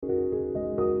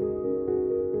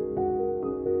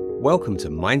Welcome to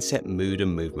Mindset, Mood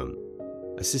and Movement,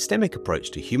 a systemic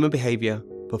approach to human behavior,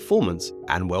 performance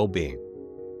and well-being.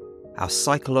 Our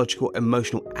psychological,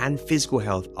 emotional and physical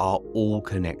health are all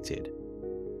connected.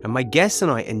 And my guests and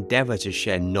I endeavor to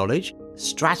share knowledge,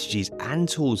 strategies and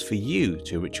tools for you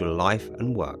to enrich your life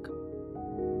and work.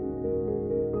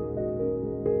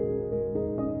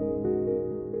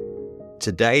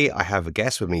 Today I have a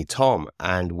guest with me, Tom,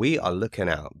 and we are looking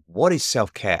at what is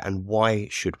self-care and why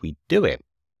should we do it?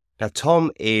 Now,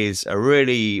 Tom is a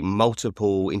really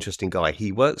multiple, interesting guy.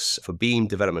 He works for Beam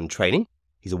Development and Training.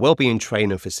 He's a well-being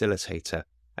trainer and facilitator.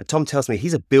 And Tom tells me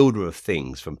he's a builder of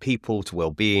things from people to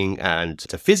well-being and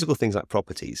to physical things like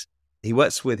properties. He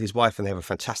works with his wife and they have a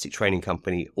fantastic training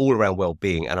company all around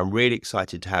well-being. And I'm really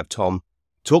excited to have Tom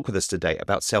talk with us today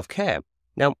about self-care.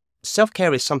 Now,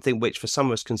 self-care is something which for some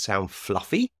of us can sound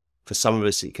fluffy. For some of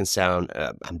us, it can sound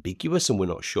ambiguous and we're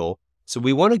not sure. So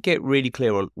we want to get really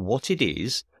clear on what it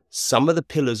is, some of the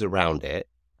pillars around it,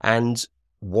 and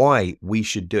why we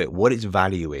should do it, what its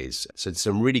value is. So there's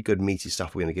some really good meaty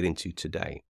stuff we're going to get into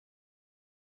today.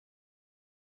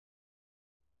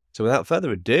 So without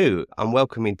further ado, I'm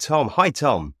welcoming Tom. Hi,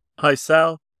 Tom. Hi,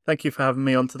 Sal. Thank you for having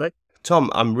me on today. Tom,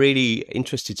 I'm really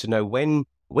interested to know when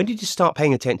did you start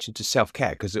paying attention to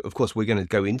self-care? Because, of course, we're going to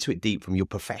go into it deep from your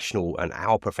professional and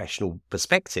our professional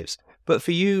perspectives. But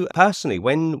for you personally,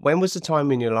 when was the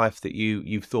time in your life that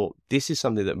you thought this is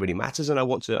something that really matters and I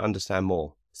want to understand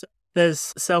more? So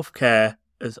there's self-care,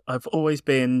 as I've always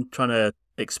been trying to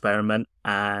experiment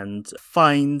and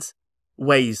find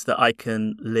ways that I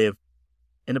can live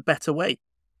in a better way.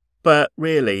 But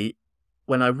really,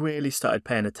 when I really started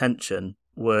paying attention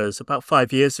was about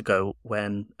 5 years ago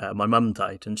when my mum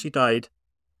died, and she died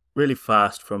really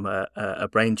fast from a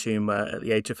brain tumour at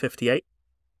the age of 58.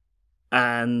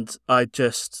 And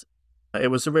it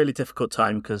was a really difficult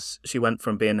time because she went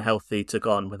from being healthy to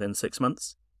gone within 6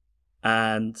 months.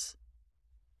 And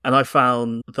I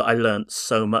found that I learned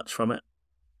so much from it.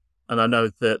 And I know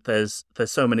that there's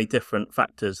so many different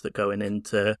factors that go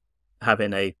into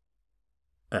having a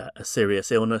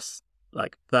serious illness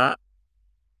like that.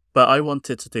 But I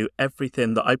wanted to do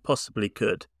everything that I possibly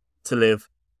could to live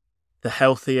the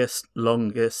healthiest,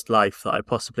 longest life that I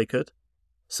possibly could.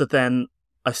 So then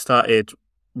I started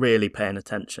really paying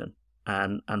attention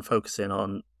and focusing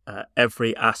on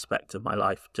every aspect of my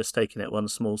life, just taking it one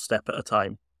small step at a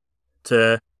time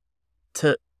to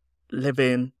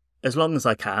living as long as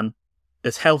I can,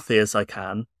 as healthy as I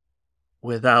can,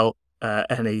 without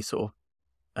any sort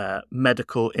of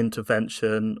medical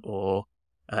intervention or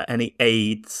any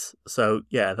aids. So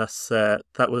yeah,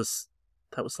 that was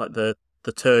like the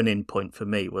turning point for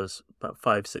me was about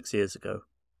 5-6 years ago.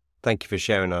 Thank you for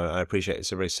sharing. I appreciate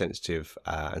it's a very sensitive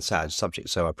and sad subject,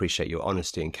 so I appreciate your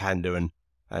honesty and candor,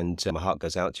 and my heart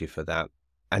goes out to you for that.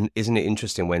 And isn't it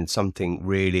interesting when something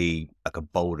really like a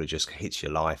boulder just hits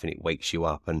your life and it wakes you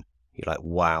up and you're like,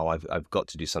 wow, I've got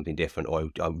to do something different,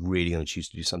 or I'm really going to choose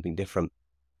to do something different.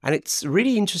 And it's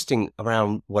really interesting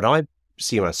around what I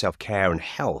see around self-care and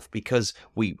health, because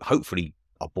we hopefully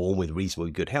are born with reasonably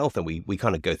good health and we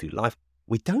kind of go through life.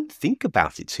 We don't think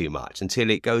about it too much until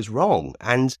it goes wrong.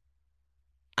 And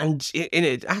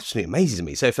it absolutely amazes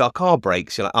me. So if our car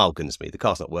breaks, you're like, oh, goodness me, the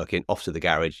car's not working. Off to the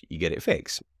garage, you get it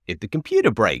fixed. If the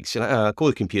computer breaks, you're like, oh, call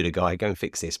the computer guy, go and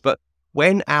fix this. But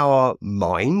when our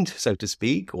mind, so to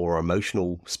speak, or our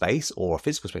emotional space or our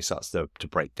physical space starts to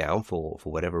break down for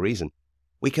whatever reason,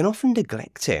 we can often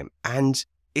neglect it. And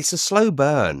it's a slow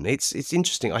burn. It's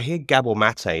interesting. I hear Gabor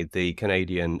Mate, the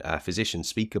Canadian physician,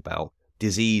 speak about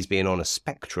disease being on a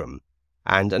spectrum.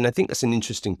 And I think that's an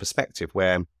interesting perspective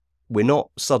where we're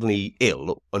not suddenly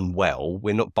ill and well.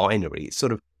 We're not binary. It's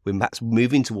sort of, we're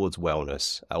moving towards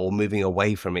wellness or moving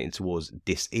away from it towards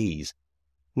dis-ease.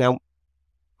 Now,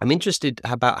 I'm interested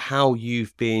about how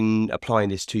you've been applying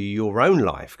this to your own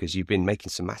life, because you've been making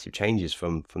some massive changes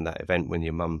from that event when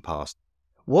your mum passed.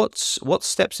 What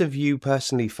steps have you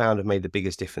personally found have made the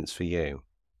biggest difference for you?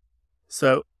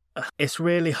 So it's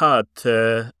really hard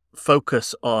to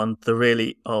focus on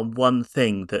one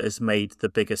thing that has made the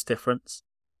biggest difference.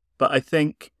 But I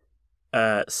think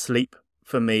sleep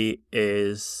for me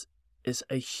is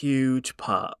a huge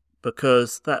part,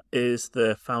 because that is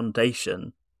the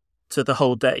foundation to the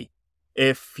whole day.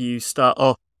 If you start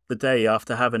off the day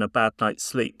after having a bad night's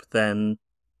sleep, then,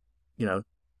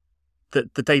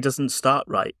 the day doesn't start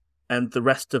right, and the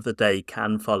rest of the day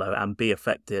can follow and be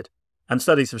affected. And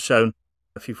studies have shown,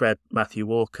 if you've read Matthew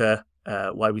Walker,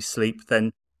 Why We Sleep,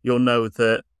 then you'll know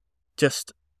that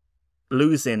just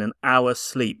losing an hour's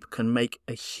sleep can make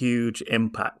a huge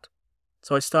impact.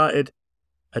 So I started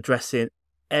addressing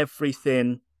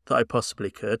everything that I possibly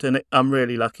could. And I'm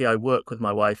really lucky. I work with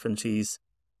my wife, and she's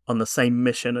on the same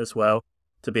mission as well,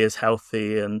 to be as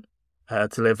healthy and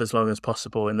to live as long as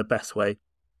possible in the best way.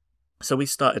 So we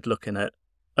started looking at,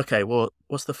 okay, well,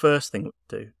 what's the first thing we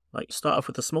do? Like, start off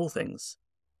with the small things.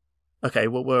 Okay,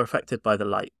 well, we're affected by the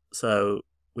light, so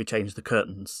we changed the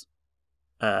curtains.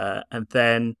 And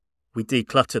then we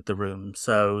decluttered the room.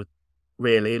 So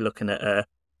really looking at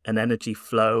an energy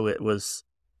flow, it was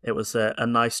a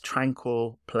nice,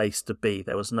 tranquil place to be.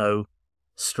 There was no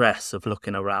stress of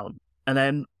looking around. And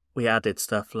then we added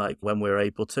stuff like, when we were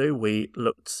able to, we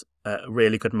looked at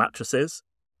really good mattresses.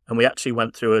 And we actually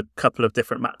went through a couple of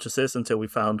different mattresses until we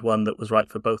found one that was right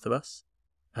for both of us.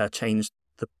 Changed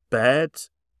the bed.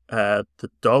 The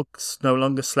dogs no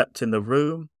longer slept in the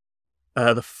room.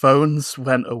 The phones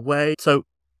went away. So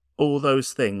all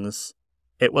those things,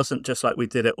 it wasn't just like we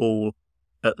did it all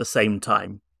at the same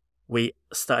time. We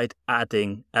started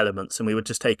adding elements, and we were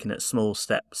just taking it small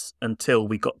steps until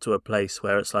we got to a place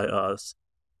where it's like, our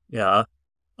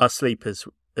sleep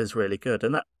is really good.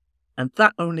 And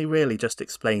that only really just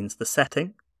explains the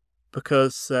setting,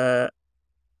 because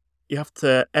you have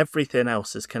to, everything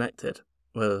else is connected,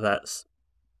 whether that's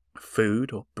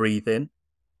food or breathing.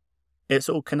 It's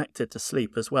all connected to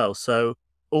sleep as well. So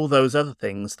all those other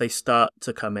things, they start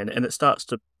to come in, and it starts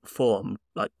to form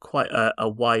like quite a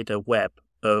wider web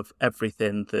of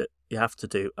everything that you have to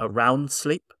do around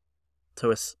sleep,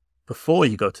 to us before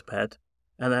you go to bed,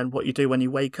 and then what you do when you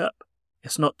wake up.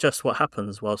 It's not just what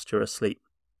happens whilst you're asleep.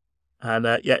 And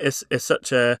it's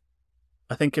such a,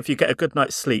 I think if you get a good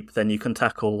night's sleep, then you can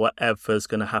tackle whatever's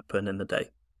going to happen in the day.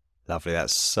 Lovely.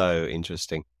 That's so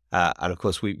interesting. And of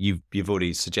course, you've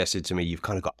already suggested to me you've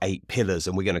kind of got 8 pillars,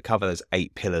 and we're going to cover those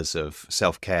 8 pillars of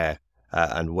self-care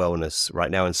and wellness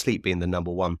right now, and sleep being the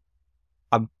number one.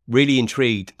 I'm really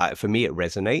intrigued. For me, it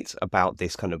resonates about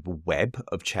this kind of web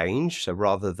of change. So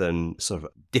rather than sort of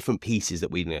different pieces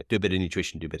that we do a bit of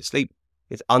nutrition, do a bit of sleep,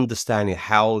 it's understanding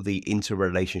how the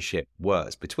interrelationship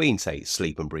works between, say,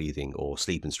 sleep and breathing or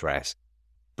sleep and stress.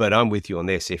 But I'm with you on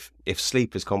this. If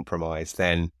sleep is compromised,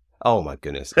 then, oh my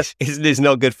goodness, it's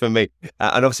not good for me.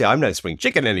 And obviously, I'm no spring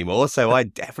chicken anymore, so I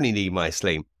definitely need my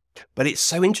sleep. But it's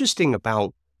so interesting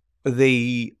about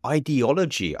the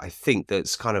ideology, I think,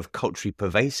 that's kind of culturally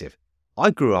pervasive. I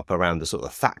grew up around the sort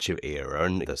of Thatcher era,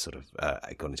 and the sort of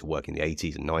I got into work in the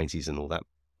 80s and 90s and all that.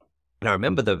 And I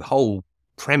remember the whole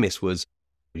premise was,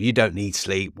 you don't need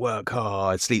sleep, work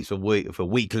hard, sleep's for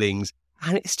weaklings.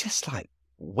 And it's just like,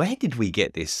 where did we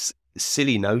get this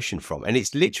silly notion from? And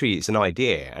it's an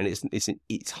idea, and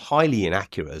it's highly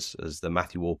inaccurate, as the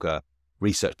Matthew Walker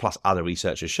research plus other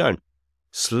research has shown.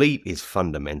 Sleep is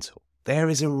fundamental. There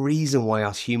is a reason why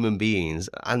us human beings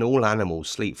and all animals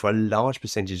sleep for a large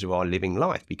percentage of our living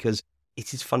life, because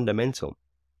it is fundamental.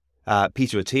 Dr.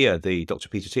 Peter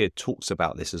Attia talks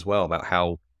about this as well, about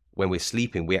how when we're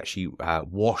sleeping, we actually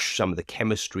wash some of the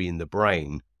chemistry in the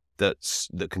brain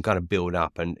that can kind of build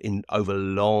up, and over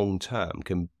long term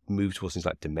can move towards things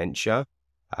like dementia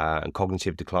and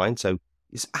cognitive decline. So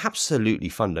it's absolutely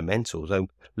fundamental. So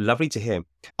lovely to hear.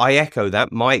 I echo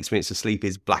that. My experience of sleep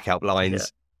is blackout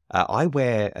blinds. Yeah. I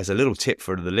wear, as a little tip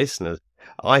for the listeners,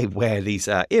 I wear these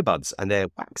earbuds, and they're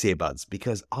wax earbuds,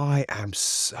 because I am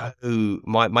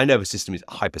my nervous system is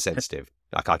hypersensitive.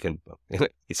 Like I can, in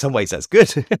some ways that's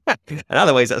good. In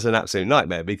other ways that's an absolute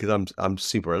nightmare, because I'm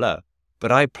super alert.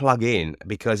 But I plug in,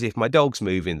 because if my dog's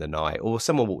move in the night or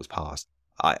someone walks past,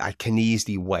 I can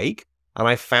easily wake. And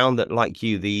I found that, like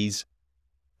you, these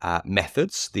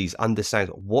methods, these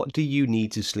understandings, what do you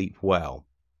need to sleep well,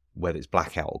 whether it's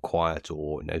blackout or quiet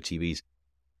or no TVs,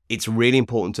 it's really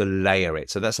important to layer it.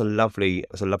 So that's a lovely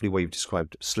way you've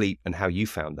described sleep and how you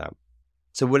found that.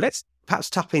 So let's perhaps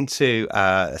tap into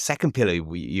a second pillar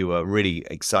you were really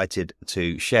excited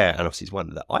to share, and obviously it's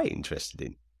one that I'm interested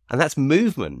in, and that's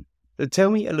movement. So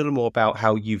tell me a little more about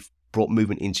how you've brought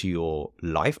movement into your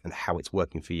life and how it's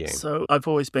working for you. So I've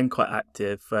always been quite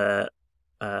active.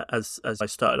 As I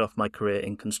started off my career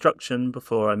in construction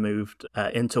before I moved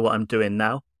into what I'm doing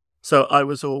now. So I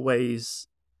was always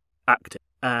active.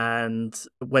 And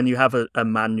when you have a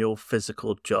manual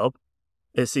physical job,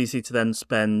 it's easy to then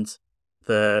spend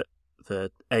the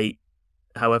 8,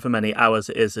 however many hours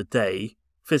it is a day,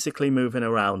 physically moving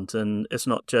around. And it's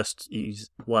not just use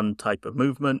one type of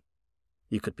movement.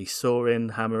 You could be sawing,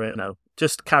 hammering,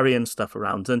 just carrying stuff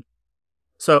around. And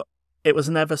so it was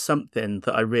never something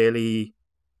that I really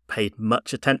paid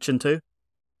much attention to.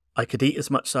 I could eat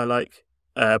as much as I like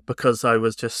because I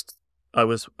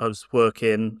was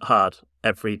working hard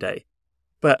every day.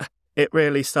 But it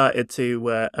really started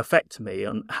to affect me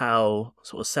on how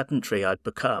sort of sedentary I'd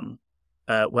become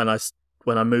when I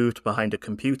when I moved behind a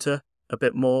computer a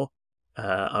bit more.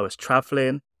 I was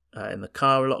traveling in the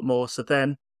car a lot more. So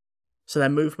then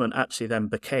movement actually then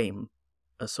became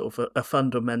a sort of a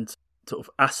fundamental sort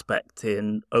of aspect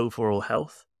in overall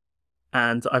health.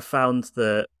 And I found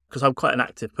that because I'm quite an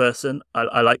active person,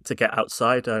 I like to get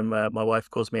outside. My wife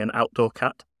calls me an outdoor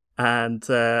cat, and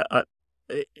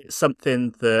it's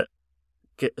something that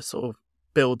sort of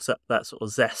builds up that sort of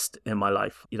zest in my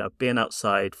life. Being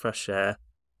outside, fresh air,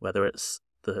 whether it's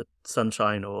the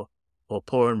sunshine or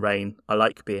pouring rain, I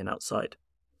like being outside.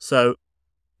 So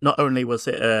not only was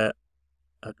it a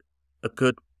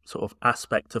good sort of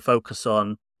aspect to focus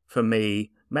on for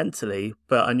me mentally,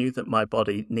 but I knew that my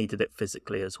body needed it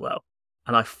physically as well.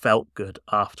 And I felt good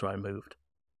after I moved.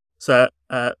 So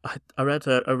I read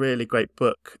a really great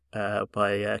book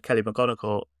by Kelly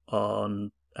McGonigal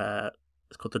on,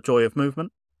 it's called The Joy of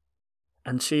Movement.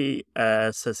 And she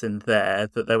says in there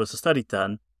that there was a study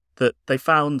done that they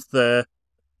found the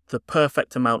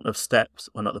perfect amount of steps,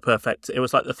 well, not the perfect, it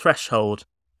was like the threshold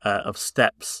of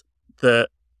steps that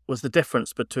was the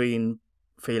difference between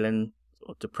feeling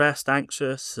depressed,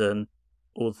 anxious, and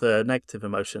all the negative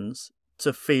emotions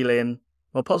to feeling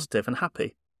more positive and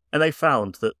happy. And they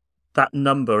found that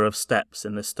number of steps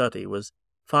in this study was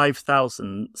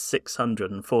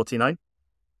 5,649,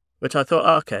 which I thought,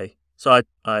 okay. So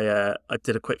I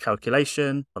did a quick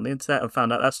calculation on the internet and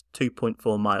found out that's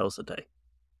 2.4 miles a day.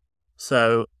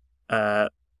 So I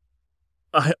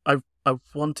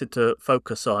wanted to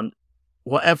focus on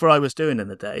whatever I was doing in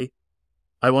the day.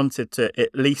 I wanted to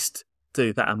at least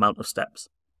do that amount of steps.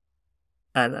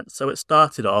 And so it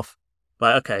started off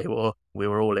by, okay, well, we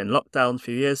were all in lockdown a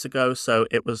few years ago, so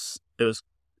it was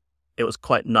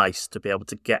quite nice to be able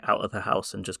to get out of the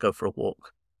house and just go for a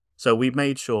walk. So we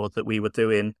made sure that we were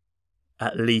doing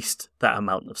at least that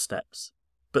amount of steps.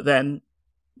 But then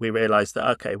we realized that,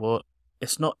 okay, well,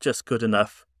 it's not just good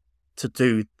enough to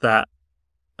do that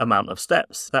amount of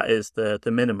steps. That is the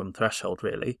minimum threshold,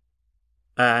 really.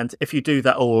 And if you do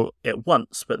that all at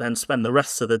once, but then spend the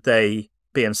rest of the day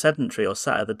being sedentary or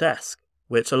sat at the desk,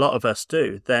 which a lot of us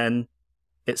do, then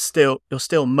you're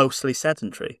still mostly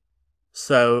sedentary.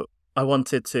 So I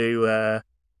wanted to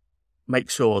make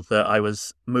sure that I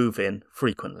was moving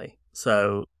frequently.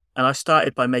 And I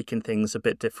started by making things a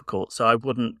bit difficult. So I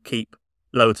wouldn't keep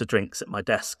loads of drinks at my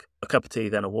desk, a cup of tea,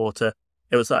 then a water.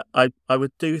 It was like I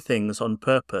would do things on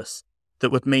purpose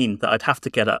that would mean that I'd have to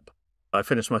get up. I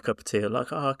finished my cup of tea,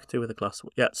 like, I could do with a glass of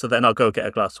water. Yeah, so then I'll go get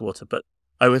a glass of water. But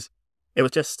it was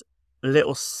just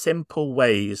little simple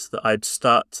ways that I'd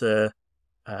start to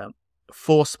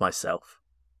force myself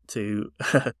to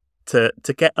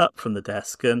to get up from the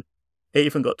desk. And it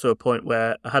even got to a point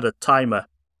where I had a timer,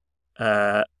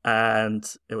 and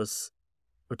it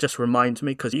would just remind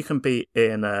me, because you can be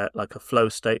in a flow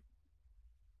state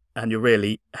and you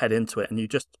really head into it and you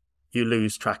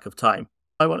lose track of time.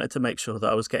 I wanted to make sure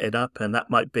that I was getting up, and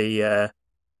that might be, I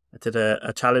did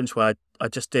a challenge where I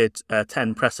just did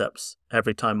 10 press-ups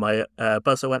every time my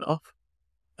buzzer went off.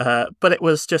 But it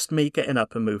was just me getting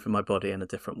up and moving my body in a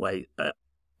different way.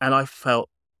 And I felt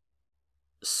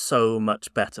so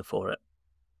much better for it.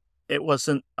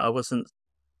 I wasn't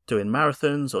doing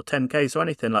marathons or 10Ks or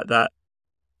anything like that.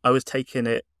 I was taking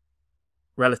it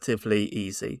relatively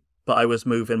easy, but I was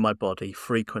moving my body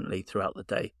frequently throughout the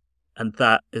day. And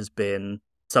that has been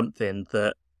something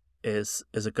that is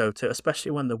a go-to,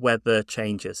 especially when the weather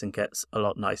changes and gets a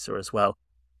lot nicer as well.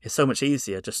 It's so much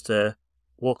easier just to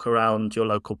walk around your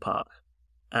local park.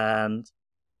 And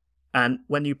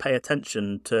when you pay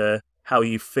attention to how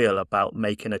you feel about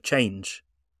making a change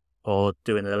or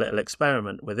doing a little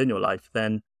experiment within your life,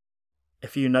 then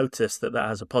if you notice that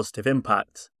has a positive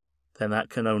impact, then that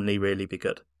can only really be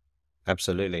good.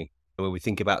 Absolutely. When we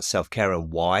think about self-care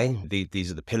and why,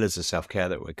 these are the pillars of self-care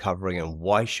that we're covering, and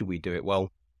why should we do it?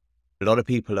 Well, a lot of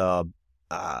people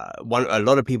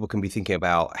can be thinking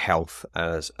about health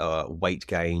as weight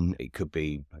gain. It could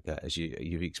be, as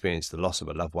you've experienced, the loss of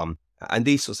a loved one, and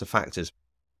these sorts of factors.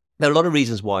 There are a lot of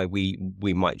reasons why we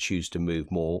might choose to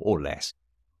move more or less.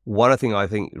 One thing I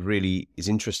think really is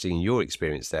interesting in your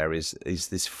experience there is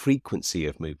this frequency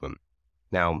of movement.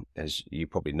 Now, as you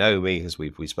probably know me, as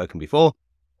we've spoken before,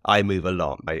 I move a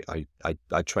lot.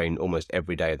 I train almost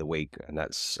every day of the week, and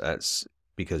that's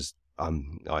because I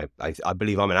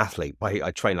believe I'm an athlete.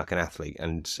 I train like an athlete,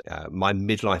 and my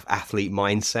midlife athlete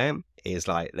mindset is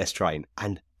like, let's train,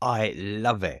 and I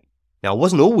love it. Now, I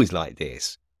wasn't always like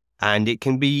this, and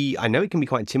I know it can be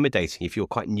quite intimidating if you're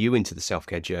quite new into the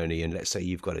self-care journey, and let's say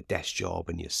you've got a desk job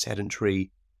and you're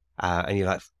sedentary, and you're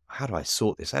like, how do I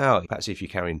sort this out? Perhaps if you're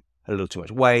carrying a little too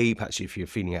much weight, perhaps if you're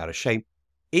feeling out of shape.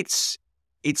 It's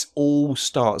It's all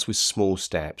starts with small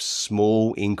steps,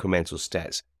 small incremental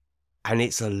steps, and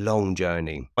it's a long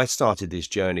journey. I started this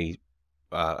journey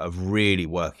of really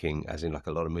working, as in like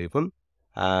a lot of movement,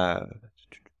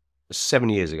 7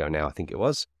 years ago now, I think it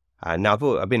was. Now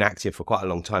I've been active for quite a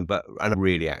long time, and I'm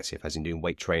really active, as in doing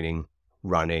weight training,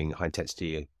 running, high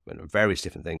intensity, and various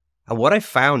different things. And what I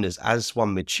found is, as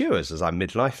one matures, as I'm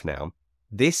midlife now,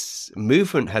 this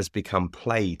movement has become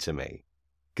play to me.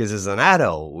 Because as an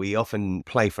adult, we often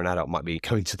play for an adult might be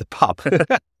going to the pub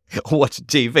or watching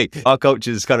TV. Our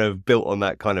culture is kind of built on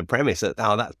that kind of premise that,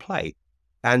 oh, that's play.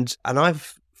 And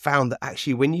I've found that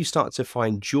actually when you start to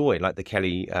find joy, like the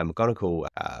Kelly McGonigal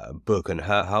book and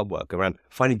her work around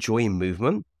finding joy in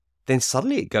movement, then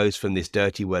suddenly it goes from this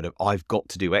dirty word of I've got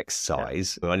to do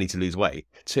exercise, or I need to lose weight,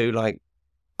 to like,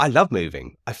 I love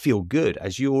moving. I feel good,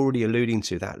 as you're already alluding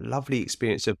to, that lovely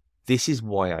experience of this is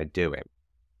why I do it.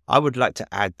 I would like to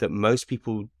add that most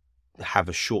people have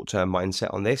a short-term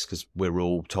mindset on this, because we're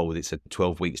all told it's a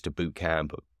 12 weeks to boot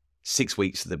camp, 6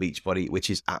 weeks to the Beachbody, which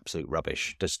is absolute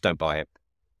rubbish. Just don't buy it.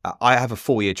 I have a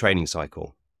 4-year training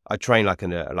cycle. I train like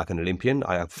an Olympian.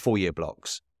 I have 4-year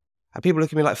blocks. And people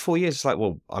look at me like 4 years. It's like,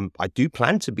 well, I do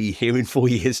plan to be here in 4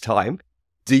 years' time.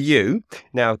 Do you?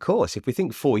 Now, of course, if we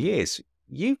think 4 years,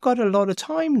 you've got a lot of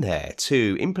time there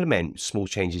to implement small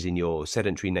changes in your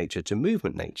sedentary nature to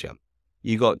movement nature.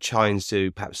 You got chance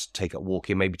to perhaps take up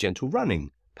walking, maybe gentle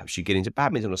running. Perhaps you get into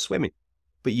badminton or swimming.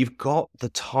 But you've got the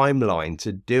timeline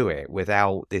to do it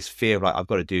without this fear of like, I've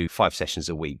got to do 5 sessions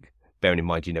a week, bearing in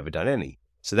mind you've never done any.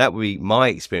 So that would be my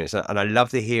experience. And I love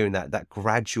to hear that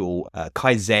gradual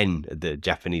Kaizen, the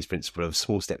Japanese principle of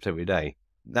small steps every day.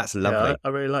 That's lovely. Yeah, I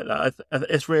really like that.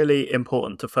 It's really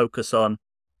important to focus on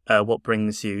what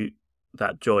brings you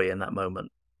that joy in that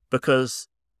moment. Because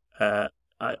I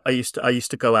used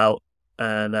to go out,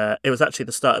 and it was actually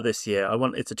the start of this year. I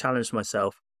wanted to challenge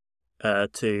myself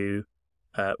to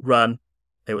run.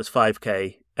 It was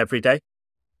 5K every day,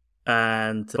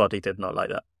 and the body did not like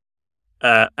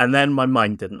that. And then my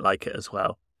mind didn't like it as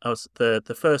well.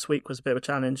 The first week was a bit of a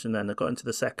challenge, and then I got into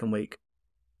the second week,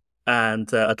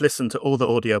 and I'd listened to all the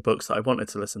audiobooks that I wanted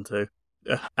to listen to,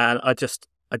 and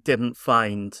I didn't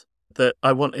find that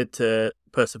I wanted to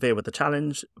persevere with the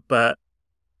challenge, but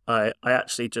I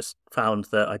actually just found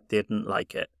that I didn't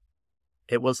like it.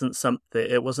 It wasn't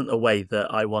a way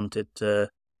that I wanted to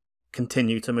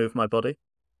continue to move my body.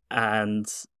 And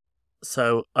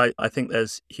so I think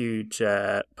there's huge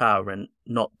power in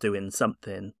not doing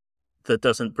something that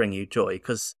doesn't bring you joy,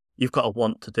 because you've got to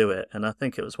want to do it. And I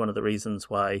think it was one of the reasons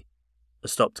why I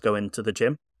stopped going to the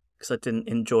gym, because I didn't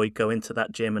enjoy going to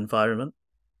that gym environment.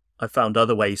 I found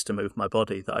other ways to move my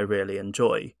body that I really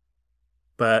enjoy.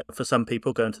 But for some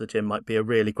people, going to the gym might be a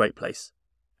really great place,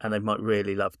 and they might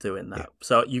really love doing that. Yeah.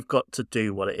 So you've got to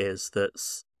do what it is that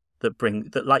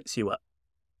lights you up.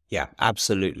 Yeah,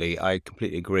 absolutely. I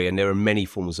completely agree. And there are many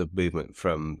forms of movement,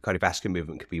 from cardiovascular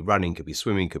movement. Could be running, could be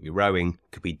swimming, could be rowing,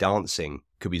 could be dancing,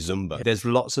 could be Zumba. Yeah. There's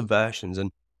lots of versions.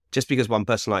 And just because one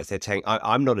person likes their tank,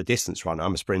 I'm not a distance runner.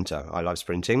 I'm a sprinter. I love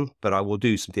sprinting, but I will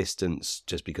do some distance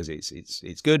just because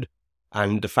it's good.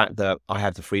 And the fact that I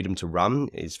have the freedom to run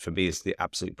is, for me, is the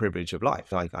absolute privilege of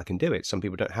life. I can do it. Some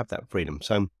people don't have that freedom.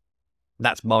 So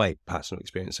that's my personal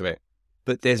experience of it.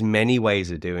 But there's many ways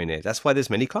of doing it. That's why there's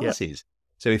many classes. Yeah.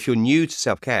 So if you're new to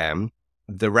self-care,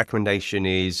 the recommendation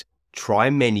is try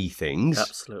many things.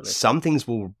 Absolutely. Some things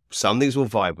will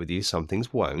vibe with you, some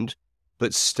things won't.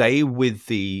 But stay with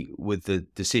the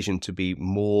decision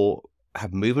to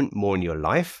have movement more in your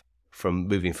life, from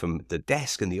moving from the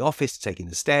desk and the office to taking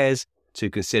the stairs,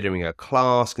 to considering a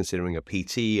class, considering a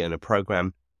PT and a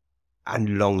program,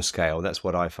 and long scale. That's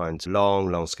what I find.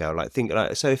 Long scale.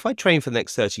 So if I train for the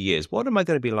next 30 years, what am I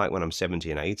going to be like when I'm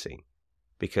 70 and 80?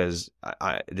 Because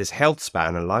there's health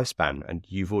span and lifespan, and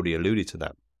you've already alluded to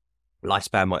that.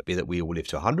 Lifespan might be that we all live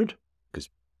to 100, because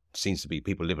it seems to be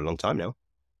people live a long time now.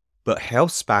 But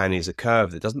health span is a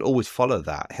curve that doesn't always follow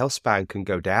that. Health span can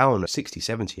go down at 60,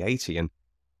 70, 80,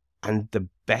 and the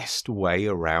best way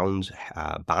around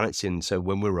balancing, so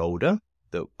when we're older,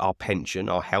 that our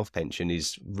health pension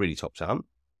is really topped up,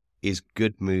 is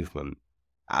good movement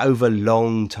over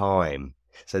long time.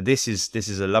 So this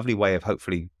is a lovely way of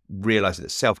hopefully realizing that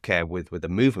self-care with the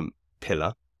movement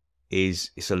pillar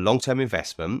it's a long-term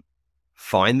investment.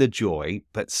 Find the joy,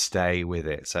 but stay with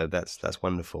it. So that's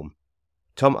wonderful.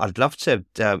 Tom, I'd love to,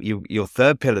 your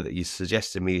third pillar that you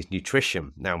suggested to me is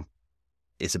nutrition. Now,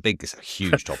 it's a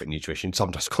huge topic, nutrition,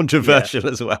 sometimes controversial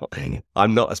as well.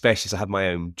 I'm not a specialist. I have my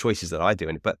own choices that I do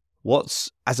in it. But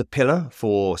what's, as a pillar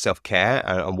for self-care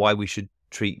and why we should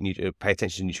pay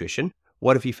attention to nutrition,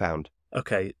 what have you found?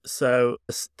 Okay, so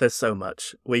there's so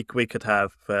much. We could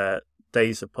have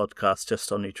days of podcasts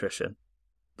just on nutrition.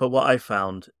 But what I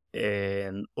found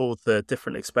in all the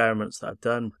different experiments that I've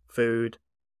done with food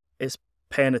is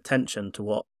paying attention to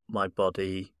what my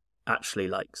body actually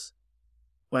likes.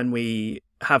 When we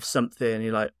have something,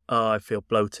 you're like, oh, I feel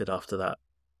bloated after that.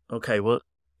 Okay, well,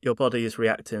 your body is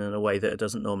reacting in a way that it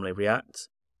doesn't normally react.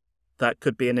 That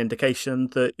could be an indication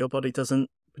that your body doesn't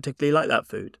particularly like that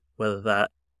food,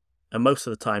 and most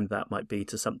of the time that might be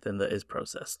to something that is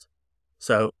processed.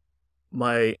 So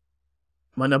my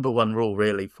number one rule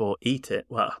really for eat it,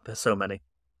 well, there's so many.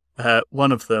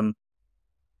 One of them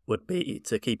would be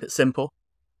to keep it simple,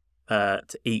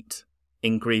 to eat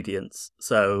ingredients.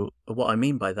 So what I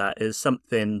mean by that is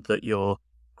something that your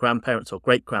grandparents or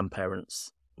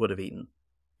great-grandparents would have eaten.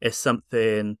 It's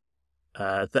something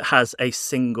that has a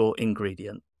single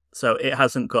ingredient. So it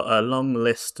hasn't got a long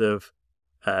list of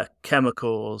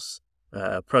chemicals,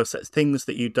 process things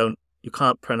that you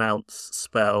can't pronounce,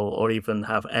 spell, or even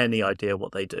have any idea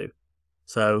what they do.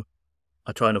 So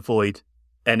I try and avoid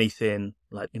anything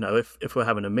like, if we're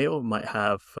having a meal, we might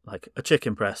have like a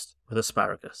chicken breast with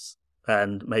asparagus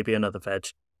and maybe another veg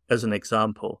as an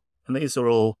example. And these are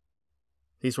all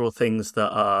things that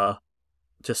are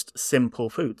just simple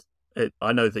foods.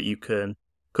 I know that you can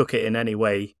cook it in any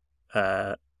way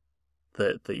that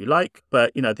you like,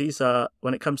 but these are,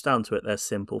 when it comes down to it, they're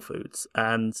simple foods,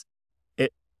 and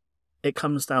it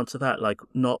comes down to that, like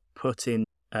not putting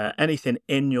anything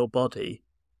in your body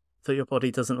that your body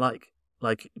doesn't like.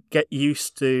 Like, get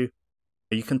used to,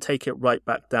 you can take it right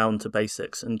back down to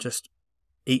basics and just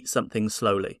eat something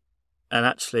slowly. And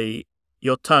actually,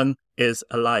 your tongue is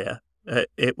a liar.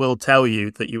 It will tell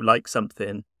you that you like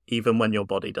something even when your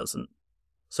body doesn't.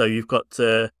 So you've got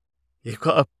to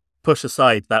push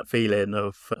aside that feeling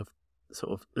of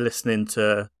sort of listening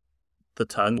to the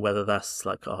tongue, whether that's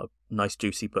like a nice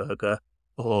juicy burger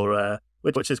or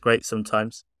which is great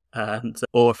sometimes,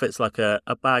 or if it's like a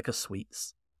bag of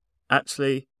sweets.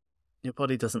 Actually, your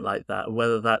body doesn't like that.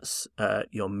 Whether that's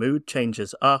your mood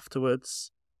changes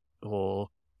afterwards, or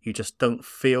you just don't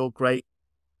feel great,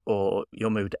 or your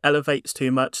mood elevates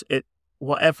too much.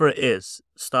 Whatever it is,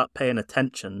 start paying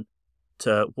attention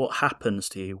to what happens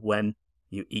to you when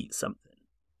you eat something.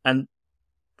 And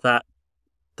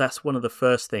that's one of the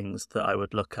first things that I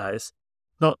would look at, is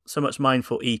not so much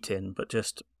mindful eating, but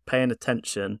just paying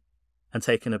attention and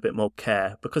taking a bit more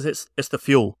care, because it's the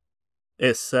fuel.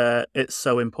 It's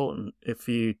so important. If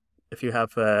you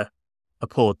have a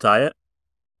poor diet,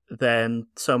 then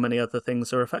so many other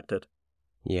things are affected.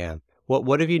 Yeah.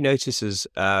 What have you noticed as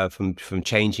from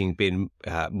changing, being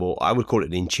more, I would call it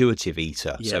an intuitive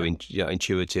eater. Yeah. So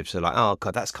intuitive. So like, oh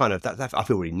God, that's kind of that. I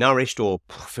feel really nourished, or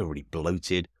I feel really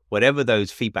bloated. Whatever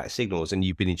those feedback signals, and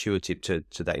you've been intuitive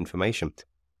to that information.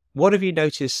 What have you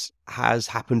noticed has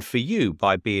happened for you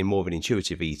by being more of an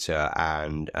intuitive eater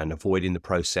and avoiding the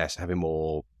process, having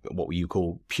more what you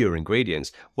call pure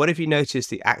ingredients? What have you noticed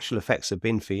the actual effects have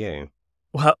been for you?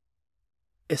 Well,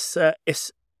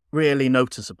 it's really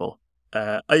noticeable.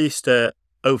 I used to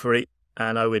overeat,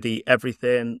 and I would eat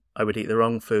everything. I would eat the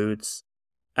wrong foods.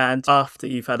 And after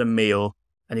you've had a meal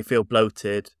and you feel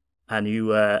bloated, and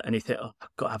you think, oh,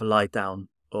 I've got to have a lie down,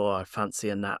 or I fancy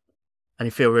a nap, and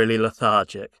you feel really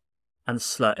lethargic and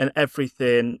slow, and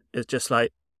everything is just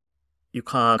like, you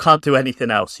can't do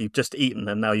anything else. You've just eaten,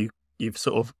 and now you've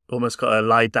sort of almost got to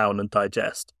lie down and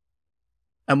digest.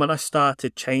 And when I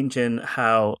started changing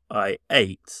how I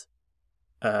ate,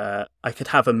 I could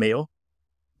have a meal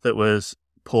that was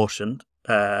portioned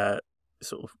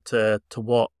sort of to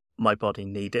what my body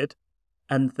needed,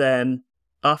 and then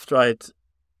after I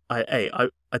ate,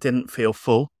 I didn't feel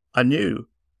full. I knew,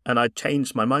 and I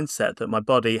changed my mindset that my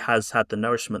body has had the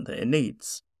nourishment that it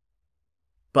needs.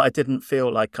 But I didn't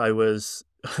feel like I was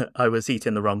I was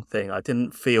eating the wrong thing. I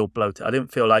didn't feel bloated. I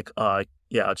didn't feel like, I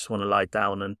just want to lie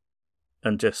down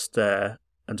and just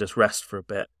rest for a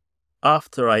bit.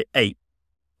 After I ate,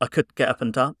 I could get up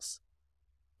and dance.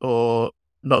 Or,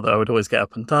 not that I would always get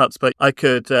up and dance, but I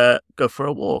could go for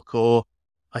a walk, or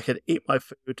I could eat my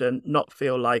food and not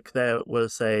feel like there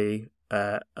was a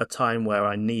time where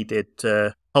I needed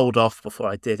to hold off before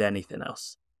I did anything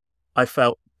else. I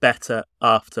felt better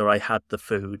after I had the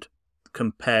food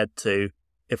compared to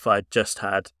if I'd just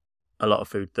had a lot of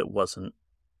food that wasn't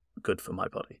good for my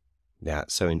body. Yeah,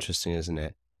 it's so interesting, isn't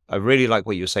it? I really like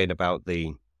what you were saying about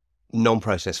the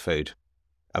non-processed food,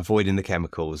 avoiding the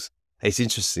chemicals. It's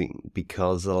interesting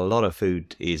because a lot of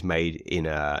food is made in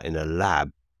a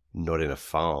lab, not in a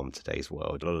farm, today's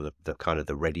world. A lot of the kind of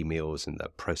the ready meals and the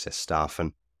processed stuff.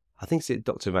 And I think it's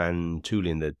Dr. Van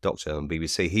Tulin, the doctor on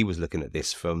BBC, he was looking at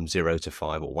this from 0 to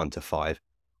 5 or 1 to 5,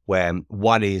 where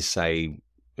 1 is, say,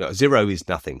 0 is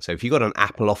nothing. So if you got an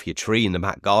apple off your tree in the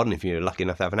back garden, if you're lucky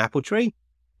enough to have an apple tree,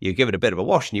 you give it a bit of a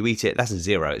wash and you eat it, that's a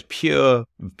 0. It's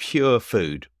pure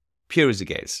food, pure as it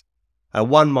gets.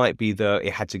 1 might be that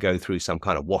it had to go through some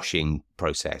kind of washing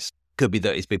process. Could be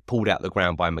that it's been pulled out of the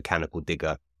ground by a mechanical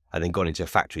digger and then gone into a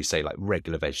factory, say like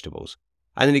regular vegetables.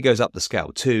 And then it goes up the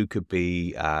scale. 2 could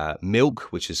be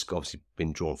milk, which has obviously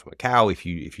been drawn from a cow if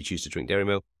you choose to drink dairy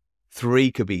milk.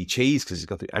 3 could be cheese because it's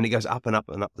got and it goes up and up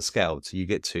and up the scale. So you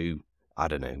get to, I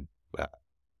don't know,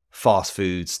 fast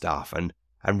food stuff. And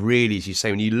really, as you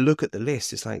say, when you look at the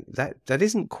list, it's like that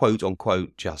isn't quote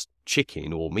unquote just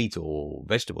chicken or meat or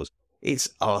vegetables. It's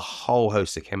a whole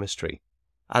host of chemistry.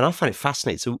 And I find it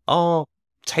fascinating. So our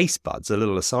taste buds, a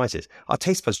little aside is, our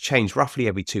taste buds change roughly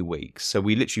every 2 weeks. So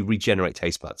we literally regenerate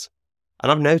taste buds.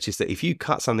 And I've noticed that if you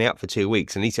cut something up for 2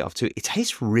 weeks and eat it after 2, it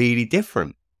tastes really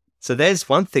different. So there's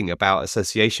one thing about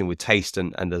association with taste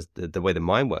and the way the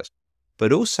mind works.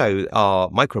 But also our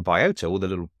microbiota, all the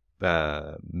little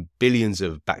billions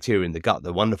of bacteria in the gut,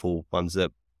 the wonderful ones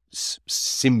that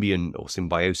symbiont or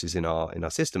symbiosis in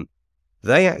our system,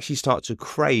 they actually start to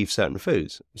crave certain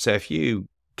foods. So if you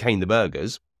cane the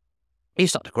burgers, you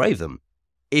start to crave them.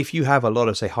 If you have a lot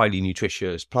of, say, highly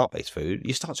nutritious plant-based food,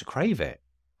 you start to crave it.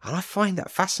 And I find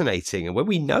that fascinating. And when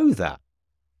we know that,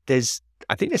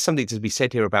 I think there's something to be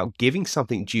said here about giving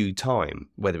something due time,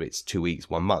 whether it's 2 weeks,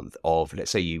 1 month of,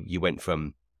 let's say you went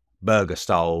from burger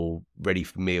style, ready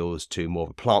for meals to more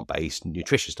of a plant-based,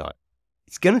 nutritious diet.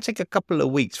 It's going to take a couple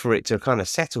of weeks for it to kind of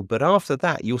settle. But after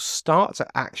that, you'll start to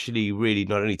actually really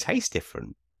not only taste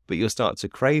different, but you'll start to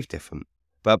crave different.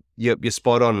 But you're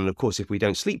spot on. And of course, if we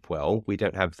don't sleep well, we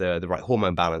don't have the right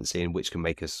hormone balance in, which can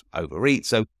make us overeat.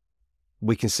 So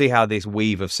we can see how this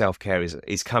weave of self-care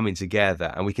is coming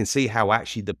together. And we can see how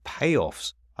actually the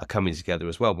payoffs are coming together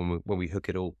as well when we hook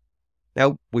it all.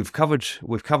 Now, we've covered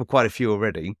quite a few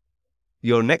already.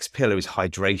 Your next pillar is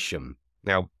hydration.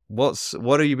 Now, what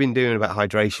have you been doing about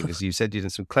hydration? Because you said you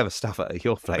did some clever stuff at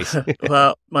your place.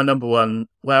 Well, my number one,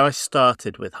 where I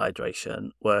started with hydration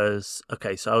was,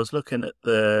 okay, so I was looking at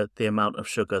the amount of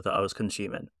sugar that I was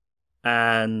consuming.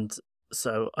 And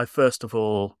so I first of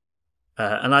all,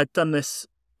 and I'd done this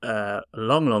a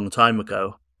long time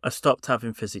ago, I stopped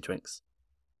having fizzy drinks.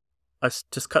 I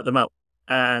just cut them out.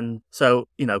 And so,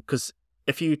 because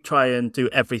if you try and do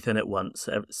everything at once,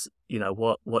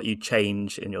 what you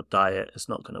change in your diet is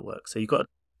not going to work. So you've got to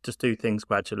just do things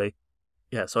gradually.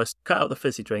 Yeah, so I cut out the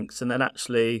fizzy drinks, and then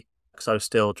actually, because I was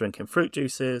still drinking fruit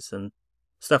juices and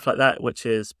stuff like that, which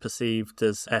is perceived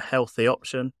as a healthy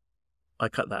option, I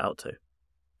cut that out too.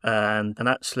 And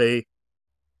actually,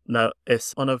 no,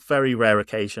 it's on a very rare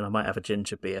occasion I might have a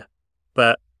ginger beer.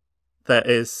 But there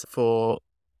is, for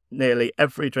nearly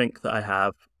every drink that I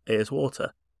have, is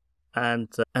water. And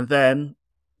then,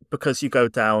 because you go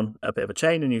down a bit of a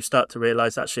chain and you start to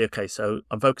realize, actually, okay, so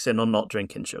I'm focusing on not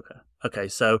drinking sugar. Okay,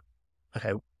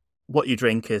 what you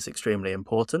drink is extremely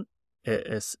important.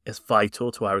 It's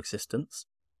vital to our existence.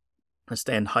 And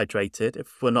staying hydrated.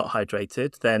 If we're not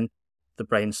hydrated, then the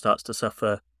brain starts to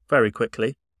suffer very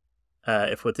quickly.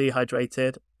 If we're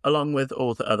dehydrated, along with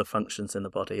all the other functions in the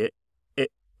body,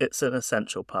 it's an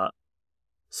essential part.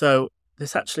 So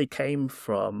this actually came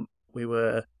from, we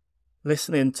were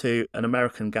listening to an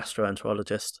American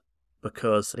gastroenterologist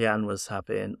because Leanne was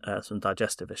having some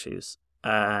digestive issues.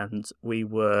 And we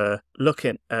were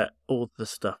looking at all the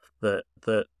stuff that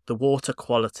the water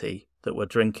quality that we're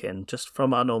drinking just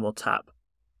from our normal tap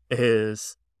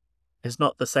is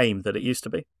not the same that it used to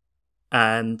be.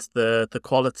 And the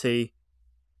quality,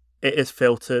 it is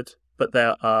filtered, but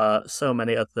there are so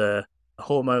many other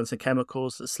hormones and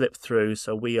chemicals that slip through.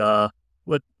 So we're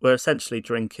essentially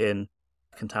drinking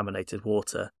contaminated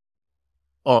water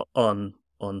on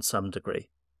some degree.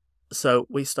 So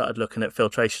we started looking at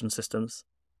filtration systems,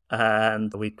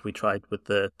 and we tried with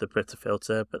the Brita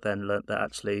filter, but then learnt that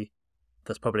actually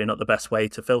that's probably not the best way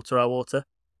to filter our water.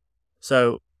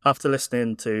 So after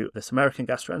listening to this American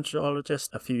gastroenterologist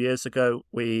a few years ago,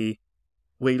 we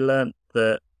learnt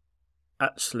that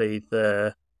actually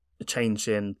the change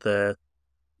in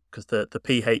because the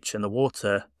pH in the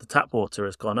water, the tap water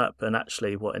has gone up, and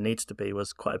actually what it needs to be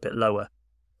was quite a bit lower.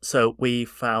 So we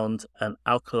found an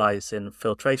alkalizing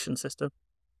filtration system,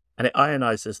 and it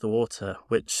ionizes the water,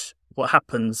 which what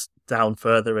happens down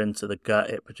further into the gut,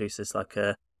 it produces like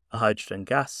a hydrogen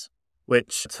gas,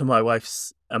 which to my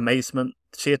wife's amazement,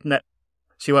 she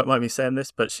won't mind me saying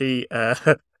this, but she,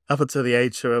 up until the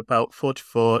age of about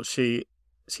 44, she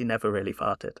never really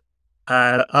farted.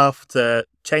 And after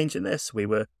changing this, we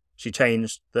were she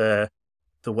changed the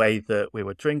way that we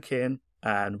were drinking,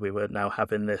 and we were now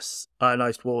having this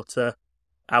ionized water,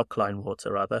 alkaline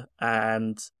water rather,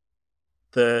 and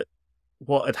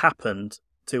what had happened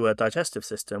to her digestive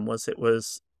system was it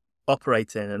was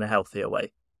operating in a healthier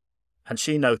way. And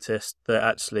she noticed that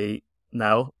actually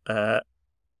now, on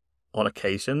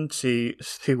occasion, she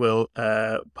will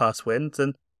pass wind,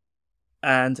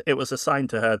 and it was a sign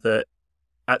to her that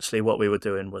actually what we were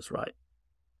doing was right.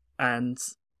 And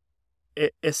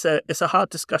it's a hard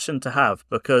discussion to have,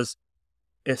 because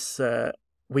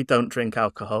we don't drink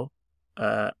alcohol,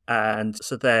 and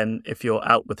so then if you're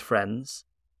out with friends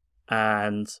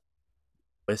and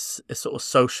it's sort of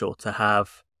social to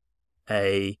have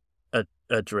a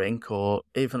drink or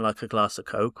even like a glass of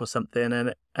Coke or something,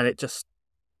 and it just,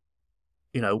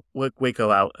 we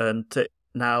go out, and to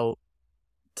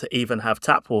even have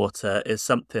tap water is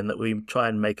something that we try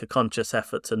and make a conscious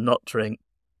effort to not drink.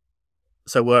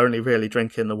 So we're only really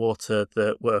drinking the water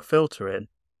that we're filtering.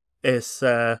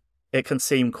 It can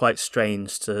seem quite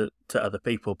strange to other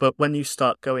people, but when you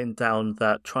start going down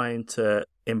that trying to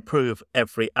improve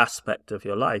every aspect of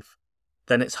your life,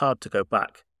 then it's hard to go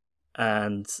back.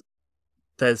 And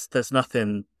there's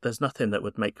nothing that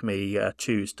would make me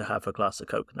choose to have a glass of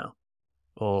Coke now,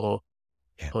 or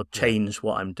change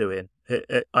what I'm doing.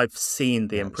 I've seen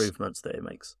the improvements that it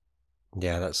makes.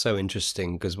 Yeah, that's so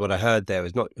interesting, because what I heard there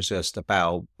is not just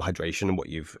about hydration and what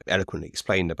you've eloquently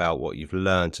explained about what you've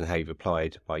learned and how you've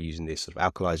applied by using this sort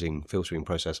of alkalizing filtering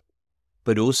process,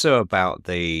 but also about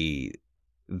the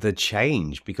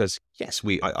change. Because yes,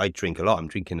 I drink a lot. I'm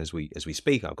drinking as we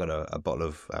speak. I've got a bottle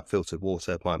of filtered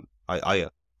water.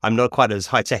 I'm not quite as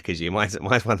high tech as you. Mine's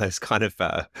one of those kind of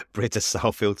Brita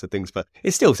style filter things, but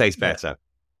it still tastes better. Yeah.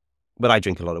 But I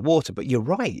drink a lot of water. But you're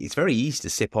right. It's very easy to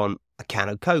sip on a can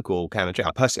of Coke or a can of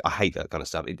drink. Personally, I hate that kind of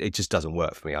stuff. It just doesn't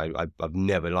work for me. I've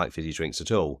never liked fizzy drinks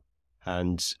at all.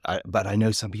 But I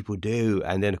know some people do.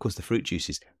 And then, of course, the fruit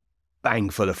juices, bang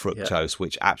full of fructose,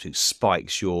 which absolutely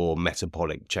spikes your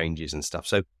metabolic changes and stuff.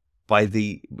 So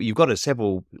you've got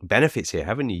several benefits here,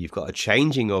 haven't you? You've got a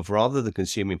changing of, rather than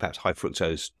consuming perhaps high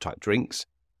fructose type drinks,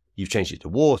 you've changed it to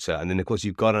water. And then, of course,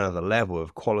 you've got another level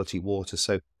of quality water.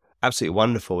 So absolutely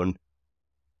wonderful. And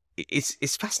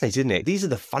it's fascinating, isn't it? These are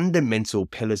the fundamental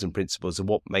pillars and principles of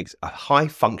what makes a high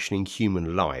functioning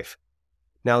human life.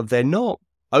 Now, they're not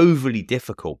overly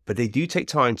difficult, but they do take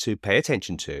time to pay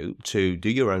attention to do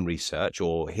your own research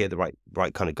or hear the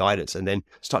right kind of guidance, and then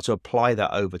start to apply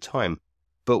that over time.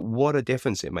 But what a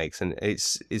difference it makes. And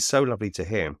it's so lovely to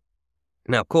hear.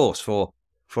 Now, of course, for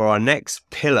our next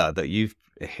pillar that you've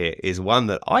hit is one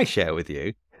that I share with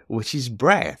you, which is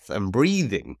breath and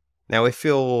breathing. Now, if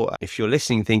you're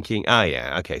listening thinking,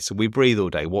 so we breathe all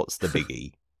day, what's the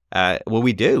biggie? Well,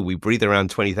 we do. We breathe around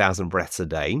 20,000 breaths a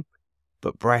day.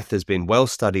 But breath has been well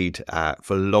studied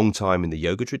for a long time in the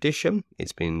yoga tradition.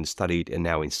 It's been studied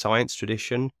now in science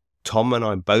tradition. Tom and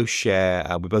I both share,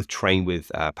 we both train with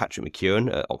Patrick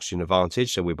McKeown at Oxygen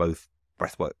Advantage. So we're both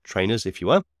breathwork trainers, if you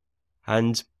will.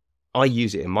 And I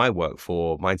use it in my work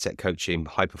for mindset coaching,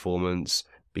 high performance,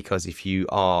 because if you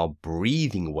are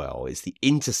breathing well, it's the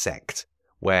intersect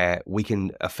where we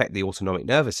can affect the autonomic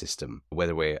nervous system,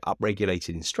 whether we're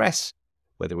upregulated in stress,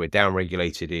 whether we're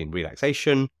downregulated in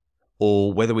relaxation,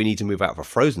 or whether we need to move out of a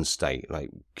frozen state, like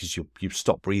because you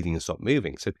stop breathing and stop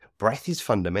moving. So breath is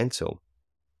fundamental.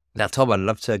 Now, Tom, I'd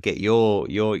love to get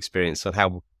your experience on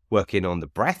how working on the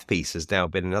breath piece has now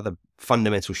been another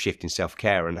fundamental shift in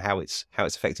self-care and how it's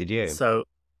affected you. So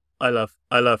I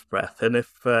love breath. And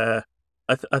if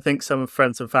I think some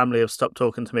friends and family have stopped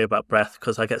talking to me about breath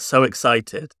because I get so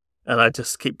excited and I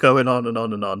just keep going on and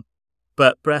on and on.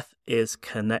 But breath is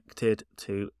connected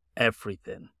to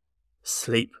everything.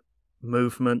 Sleep,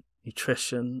 movement,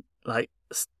 nutrition, like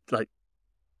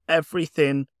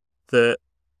everything that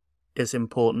is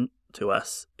important to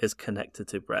us is connected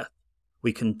to breath.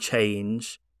 We can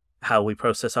change how we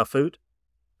process our food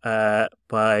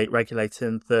by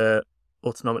regulating the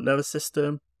autonomic nervous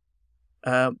system,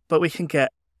 but we can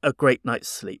get a great night's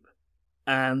sleep.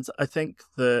 And I think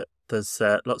that there's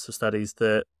lots of studies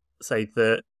that say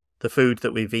that the food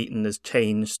that we've eaten has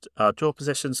changed our jaw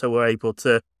position, so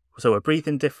we're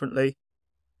breathing differently.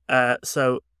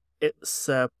 So it's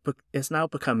now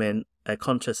becoming a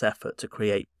conscious effort to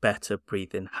create better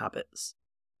breathing habits.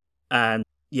 And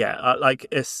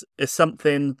it's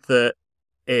something that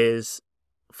is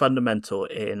fundamental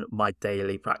in my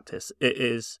daily practice. It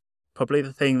is probably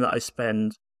the thing that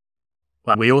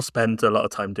we all spend a lot of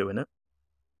time doing it.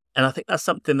 And I think that's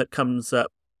something that comes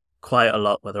up quite a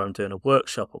lot, whether I'm doing a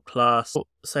workshop or class.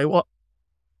 Say what?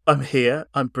 I'm here,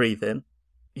 I'm breathing.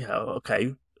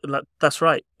 Okay, That's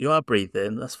right. You are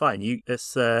breathing. That's fine.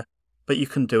 But you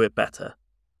can do it better.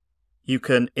 You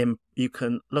can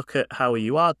look at how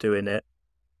you are doing it,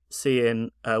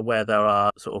 seeing where there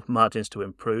are sort of margins to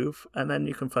improve, and then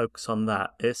you can focus on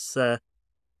that.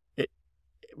 It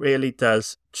really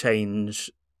does change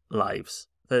lives.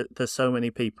 There's so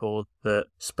many people that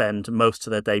spend most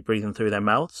of their day breathing through their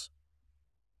mouths,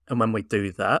 and when we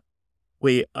do that,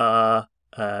 we're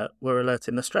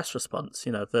alerting the stress response.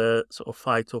 The sort of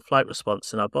fight or flight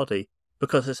response in our body,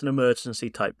 because it's an emergency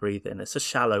type breathing. It's a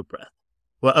shallow breath.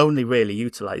 We're only really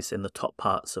utilizing the top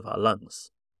parts of our lungs.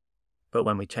 But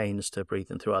when we change to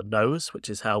breathing through our nose, which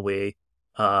is how we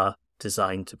are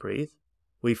designed to breathe,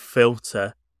 we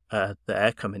filter the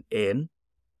air coming in,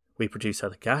 we produce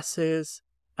other gases,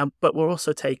 but we're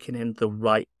also taking in the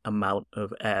right amount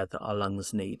of air that our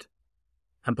lungs need.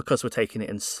 And because we're taking it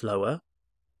in slower,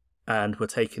 and we're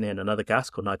taking in another gas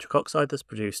called nitric oxide that's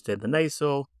produced in the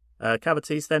nasal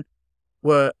cavities, then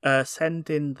we're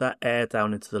sending that air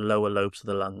down into the lower lobes of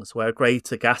the lungs, where a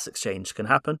greater gas exchange can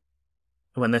happen.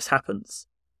 And when this happens,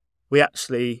 we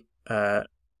actually are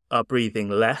breathing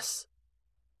less,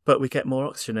 but we get more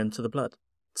oxygen into the blood.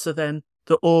 So then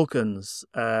the organs,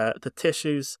 the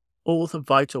tissues, all the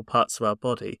vital parts of our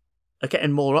body are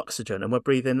getting more oxygen, and we're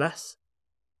breathing less.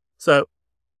 So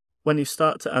when you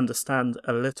start to understand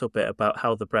a little bit about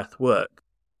how the breath works,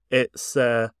 it's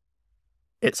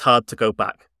hard to go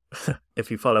back. If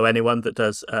you follow anyone that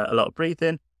does a lot of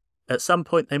breathing, at some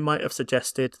point they might have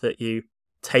suggested that you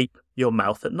tape your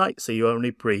mouth at night, so you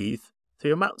only breathe through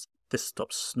your mouth. This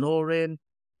stops snoring,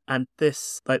 and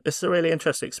this is a really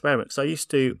interesting experiment. Because I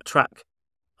used to track,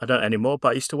 I don't anymore, but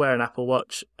I used to wear an Apple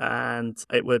Watch, and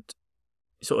it would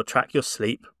sort of track your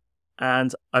sleep.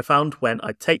 And I found when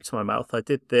I taped my mouth, I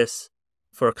did this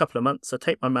for a couple of months. I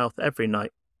taped my mouth every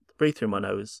night, breathe through my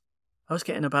nose. I was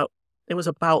getting about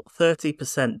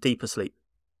 30% deeper sleep.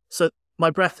 So my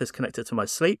breath is connected to my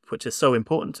sleep, which is so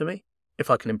important to me. If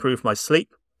I can improve my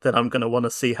sleep, then I'm going to want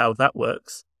to see how that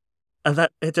works. And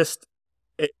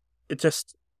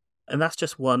and that's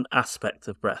just one aspect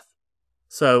of breath.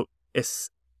 So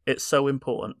it's so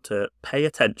important to pay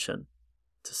attention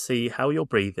to see how you're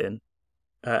breathing,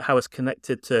 how it's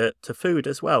connected to food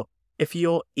as well. If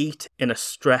you're eating in a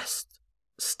stressed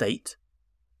state,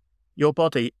 your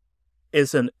body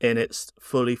isn't in its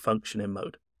fully functioning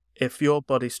mode. If your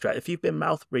body's stressed, if you've been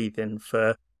mouth breathing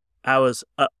for hours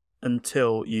up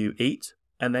until you eat,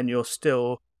 and then you're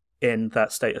still in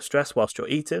that state of stress whilst you're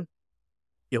eating,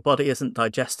 your body isn't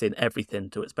digesting everything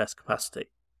to its best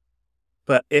capacity.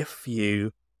 But if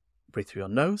you breathe through your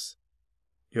nose,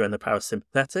 you're in the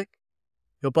parasympathetic,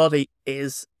 your body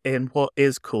is in what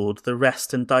is called the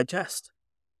rest and digest.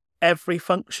 Every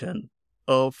function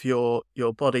of your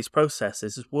body's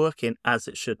processes is working as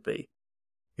it should be.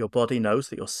 Your body knows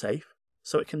that you're safe,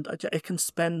 so it can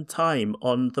spend time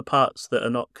on the parts that are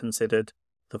not considered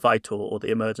the vital or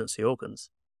the emergency organs.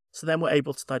 So then we're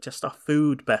able to digest our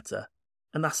food better,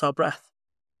 and that's our breath.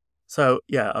 So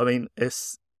yeah, I mean,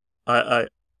 it's a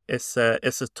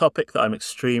topic that I'm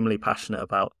extremely passionate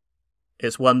about.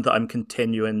 It's one that I'm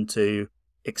continuing to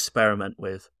experiment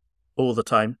with all the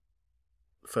time.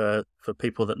 For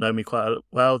people that know me quite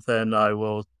well, then I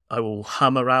will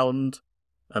hum around,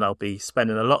 and I'll be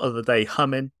spending a lot of the day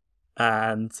humming.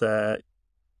 And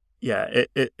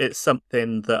it's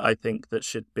something that I think that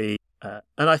should be, and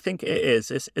I think it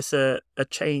is. It's a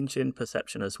change in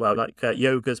perception as well. Like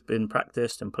yoga's been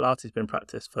practiced and Pilates has been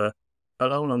practiced for a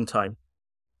long, long time,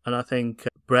 and I think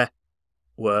breath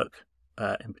work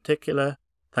in particular,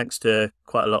 thanks to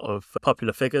quite a lot of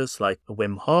popular figures like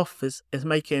Wim Hof, is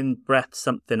making breath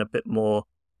something a bit more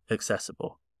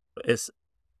accessible. It's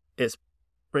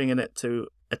bringing it to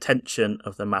attention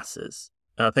of the masses.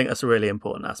 And I think that's a really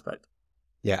important aspect.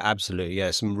 Yeah, absolutely.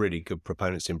 Yeah, some really good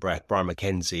proponents in breath. Brian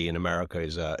McKenzie in America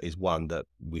is one that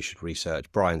we should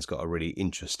research. Brian's got a really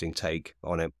interesting take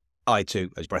on it. I too,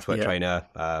 as breathwork trainer,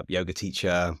 yoga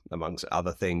teacher, amongst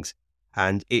other things.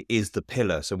 And it is the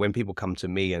pillar. So when people come to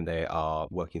me and they are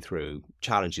working through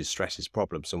challenges, stresses,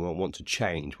 problems, and want to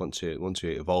change, want to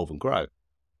evolve and grow,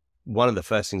 one of the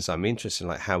first things I'm interested in,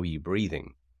 like, how are you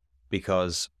breathing?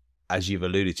 Because as you've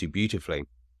alluded to beautifully,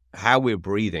 how we're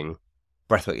breathing,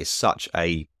 breathwork is such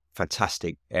a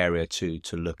fantastic area to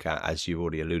look at, as you've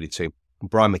already alluded to.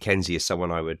 Brian McKenzie is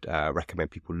someone I would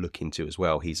recommend people look into as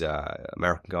well. He's an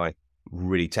American guy,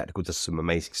 really technical, does some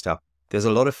amazing stuff. There's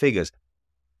a lot of figures.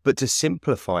 But to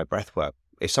simplify breathwork,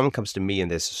 if someone comes to me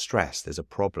and there's a stress, there's a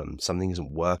problem, something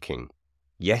isn't working,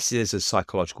 yes, there's a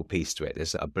psychological piece to it.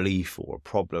 There's a belief or a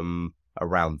problem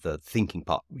around the thinking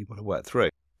part we want to work through.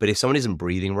 But if someone isn't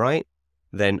breathing right,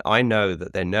 then I know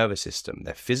that their nervous system,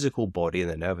 their physical body and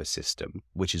their nervous system,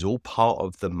 which is all part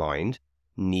of the mind,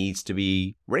 needs to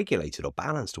be regulated or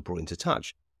balanced or brought into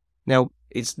touch. Now,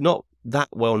 it's not that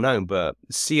well known, but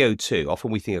CO2,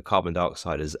 often we think of carbon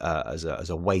dioxide as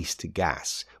a waste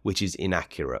gas, which is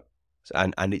inaccurate.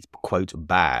 And it's, quote,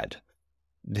 bad.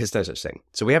 There's no such thing.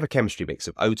 So we have a chemistry mix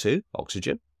of O2,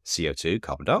 oxygen, CO2,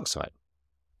 carbon dioxide.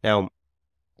 Now,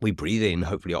 we breathe in,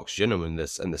 hopefully, oxygen, and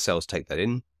the cells take that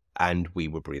in, and we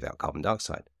will breathe out carbon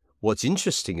dioxide. What's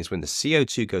interesting is when the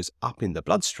CO2 goes up in the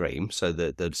bloodstream, so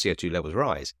the CO2 levels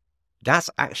rise, that's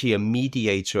actually a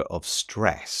mediator of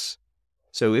stress.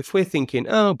 So if we're thinking,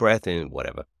 oh, breath in,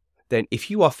 whatever, then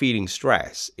if you are feeling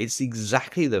stress, it's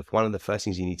exactly one of the first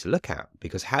things you need to look at,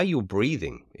 because how you're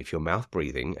breathing, if you're mouth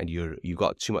breathing and you've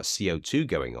got too much CO2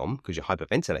 going on because you're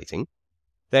hyperventilating,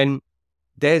 then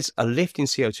there's a lift in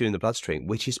CO2 in the bloodstream,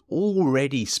 which is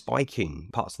already spiking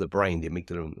parts of the brain, the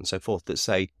amygdala and so forth, that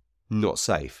say not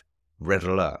safe, red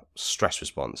alert, stress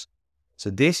response. So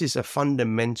this is a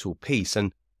fundamental piece.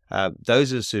 And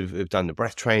those of us who've done the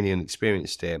breath training and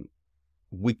experienced it,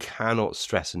 we cannot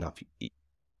stress enough.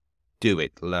 Do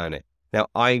it, learn it. Now,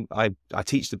 I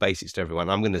teach the basics to everyone.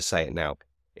 I'm going to say it now.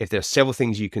 If there are several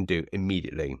things you can do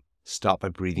immediately, start by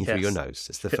breathing through your nose.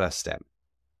 That's the first step.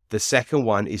 The second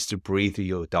one is to breathe through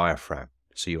your diaphragm.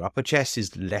 So your upper chest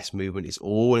is less movement. It's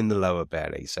all in the lower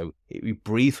belly. So you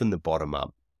breathe from the bottom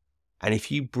up. And if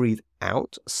you breathe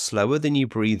out slower than you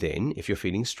breathe in, if you're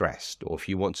feeling stressed, or if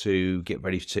you want to get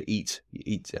ready to eat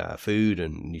food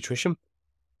and nutrition,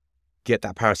 get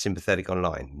that parasympathetic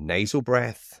online. Nasal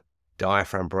breath,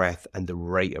 diaphragm breath, and the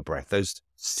rate of breath. Those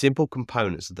simple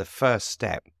components are the first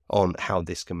step on how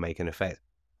this can make an effect.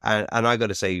 And I got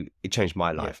to say, it changed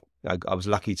my life. Yeah. I was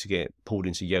lucky to get pulled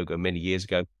into yoga many years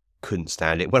ago. Couldn't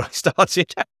stand it when I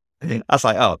started. I was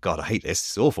like, oh God, I hate this.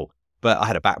 It's awful. But I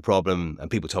had a back problem and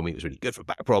people told me it was really good for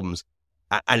back problems.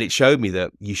 And it showed me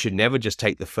that you should never just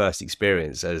take the first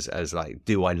experience as like,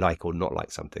 do I like or not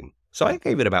like something? So I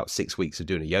gave it about 6 weeks of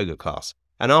doing a yoga class.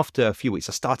 And after a few weeks,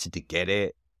 I started to get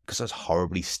it because I was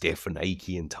horribly stiff and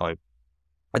achy and tight.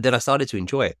 And then I started to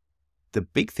enjoy it. The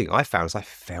big thing I found is I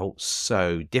felt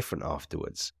so different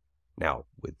afterwards. Now,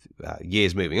 with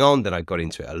years moving on, then I got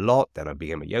into it a lot. Then I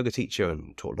became a yoga teacher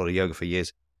and taught a lot of yoga for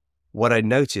years. What I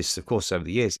noticed, of course, over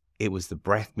the years, it was the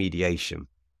breath mediation,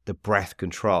 the breath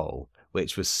control,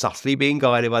 which was subtly being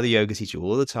guided by the yoga teacher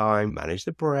all the time. Manage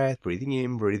the breath, breathing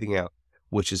in, breathing out,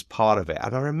 which is part of it.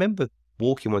 And I remember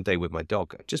walking one day with my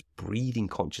dog, just breathing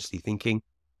consciously, thinking,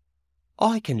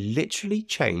 I can literally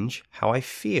change how I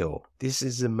feel. This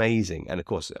is amazing. And of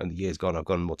course, in the years gone, I've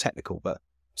gone more technical. But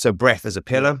so breath as a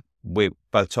pillar,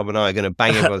 both Tom and I are going to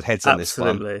bang everyone's heads on this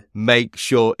one. Make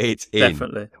sure it's in.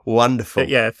 Definitely. Wonderful.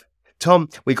 Yeah. Tom,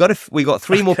 we got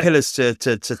 3 more pillars to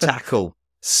tackle.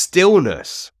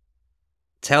 Stillness.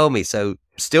 Tell me. So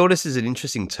stillness is an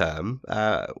interesting term.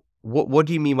 What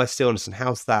do you mean by stillness, and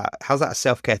how's that a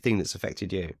self-care thing that's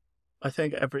affected you? I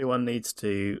think everyone needs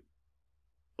to.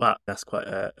 Well, that's quite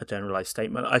a generalized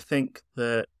statement. I think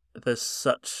that there's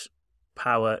such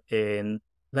power in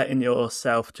letting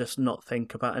yourself just not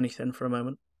think about anything for a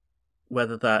moment.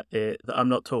 Whether I'm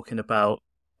not talking about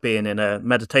being in a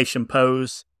meditation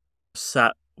pose,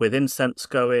 sat with incense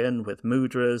going, with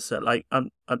mudras.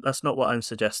 That's not what I'm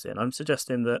suggesting. I'm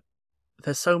suggesting that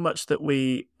there's so much that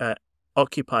we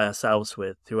occupy ourselves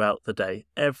with throughout the day,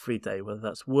 every day, whether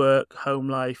that's work, home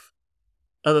life,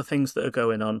 other things that are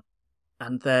going on.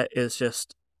 And there is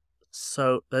just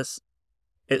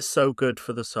it's so good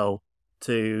for the soul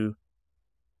to,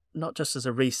 not just as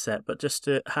a reset, but just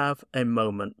to have a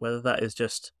moment, whether that is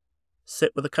just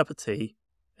sit with a cup of tea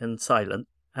in silence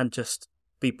and just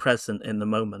be present in the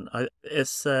moment.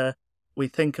 We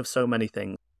think of so many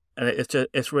things, and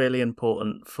it's really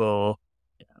important for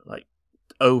like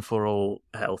overall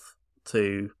health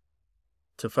to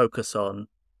focus on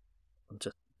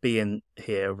just being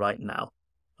here right now.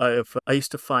 I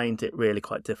used to find it really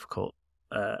quite difficult,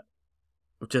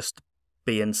 just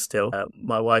being still.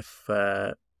 My wife,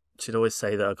 she'd always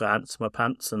say that I'd got ants in my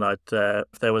pants, and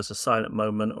if there was a silent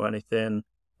moment or anything,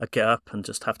 I'd get up and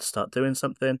just have to start doing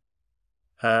something.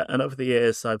 And over the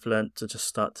years, I've learned to just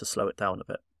start to slow it down a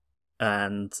bit.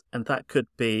 And that could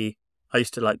be, I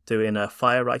used to like doing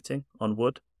fire writing on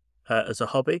wood as a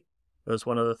hobby. It was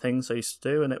one of the things I used to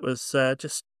do, and it was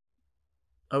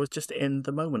I was just in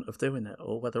the moment of doing it.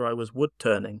 Or whether I was wood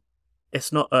turning,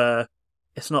 it's not a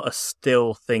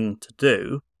still thing to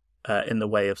do in the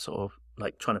way of sort of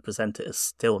like trying to present it as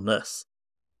stillness.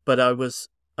 But I was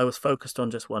focused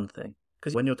on just one thing,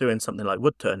 because when you're doing something like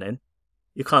wood turning,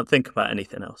 you can't think about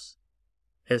anything else.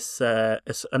 It's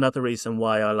another reason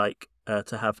why I like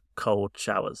to have cold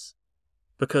showers,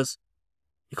 because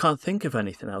you can't think of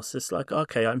anything else. It's like,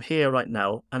 okay, I'm here right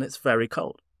now and it's very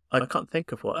cold. I can't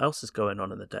think of what else is going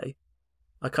on in the day.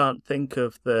 I can't think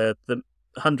of the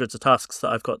hundreds of tasks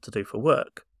that I've got to do for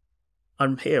work.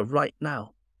 I'm here right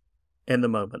now in the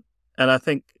moment. And I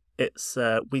think it's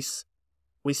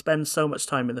we spend so much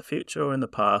time in the future or in the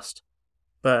past,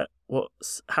 but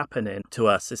what's happening to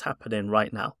us is happening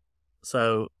right now.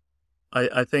 So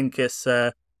I think it's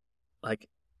like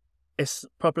it's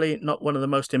probably not one of the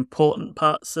most important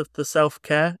parts of the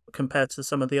self-care compared to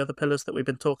some of the other pillars that we've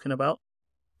been talking about,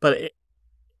 but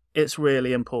it's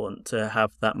really important to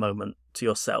have that moment to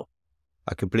yourself.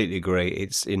 I completely agree.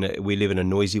 We live in a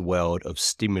noisy world of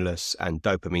stimulus and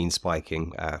dopamine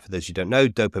spiking. For those who don't know,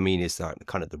 dopamine is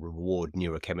kind of the reward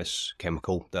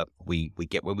neurochemical that we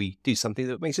get when we do something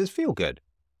that makes us feel good.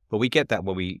 But we get that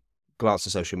when we glance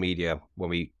at social media,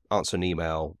 when we answer an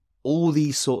email, all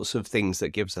these sorts of things that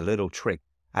gives a little trick.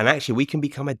 And actually, we can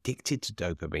become addicted to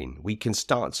dopamine. We can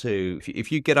start to,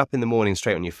 if you get up in the morning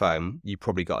straight on your phone, you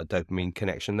probably got a dopamine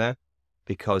connection there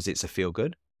because it's a feel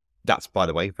good. That's, by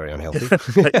the way, very unhealthy.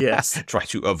 Yes. Try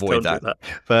to avoid Don't do that.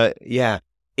 But yeah,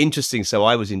 interesting. So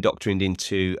I was indoctrinated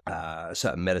into a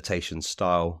certain meditation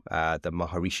style, the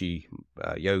Maharishi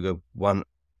yoga one.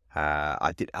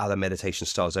 I did other meditation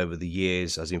styles over the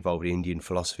years. I was involved in Indian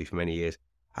philosophy for many years.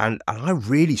 And I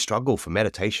really struggled for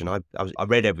meditation. I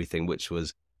read everything, which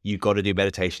was, you got to do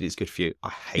meditation. It's good for you. I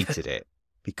hated it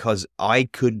because I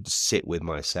couldn't sit with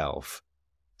myself.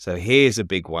 So here's a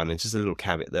big one, and just a little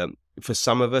caveat that for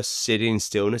some of us, sitting in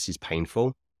stillness is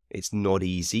painful. It's not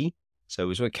easy. So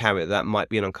we just want to caveat that might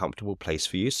be an uncomfortable place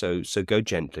for you. So go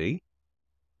gently.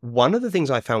 One of the things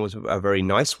I found was a very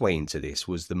nice way into this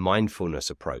was the mindfulness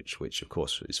approach, which of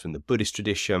course is from the Buddhist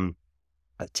tradition.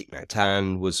 Thich Nhat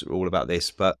Hanh was all about this,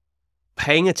 but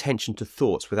paying attention to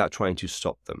thoughts without trying to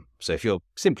stop them. So if you're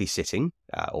simply sitting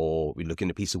or you're looking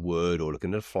at a piece of wood or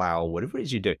looking at a flower, whatever it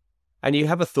is you do, and you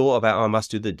have a thought about, oh, I must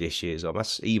do the dishes, or I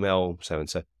must email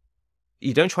so-and-so,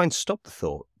 you don't try and stop the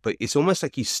thought, but it's almost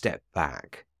like you step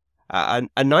back.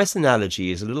 A nice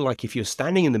analogy is a little like if you're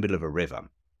standing in the middle of a river,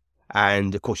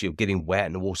 and of course you're getting wet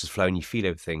and the water's flowing, you feel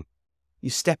everything. You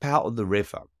step out of the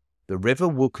river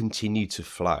will continue to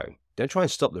flow. Don't try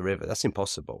and stop the river. That's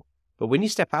impossible. But when you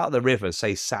step out of the river,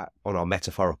 say sat on our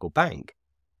metaphorical bank,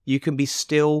 you can be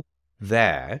still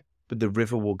there, but the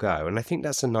river will go. And I think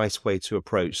that's a nice way to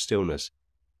approach stillness.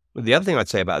 The other thing I'd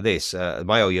say about this,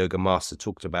 my old yoga master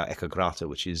talked about ekagrata,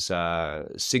 which is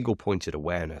single-pointed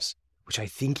awareness, which I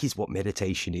think is what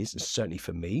meditation is, certainly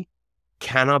for me.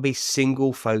 Can I be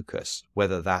single-focused,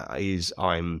 whether that is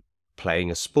I'm playing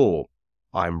a sport,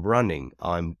 I'm running,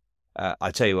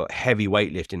 I tell you what, heavy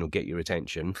weightlifting will get your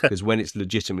attention, because when it's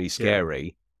legitimately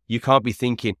scary, you can't be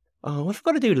thinking, oh, what have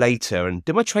I got to do later? And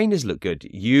do my trainers look good?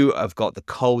 You have got the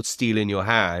cold steel in your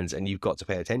hands and you've got to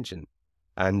pay attention.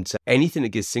 And anything that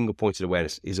gives single-pointed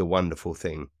awareness is a wonderful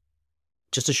thing.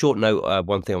 Just a short note,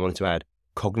 one thing I wanted to add,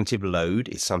 cognitive load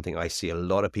is something I see a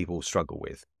lot of people struggle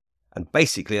with. And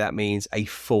basically that means a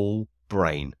full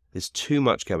brain. There's too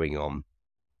much going on.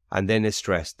 And then there's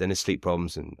stress, then there's sleep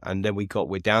problems, and then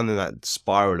we're down in that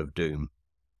spiral of doom.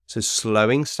 So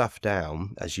slowing stuff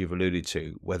down, as you've alluded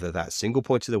to, whether that's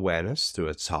single-pointed awareness through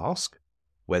a task,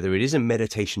 whether it is in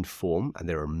meditation form, and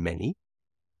there are many.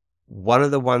 One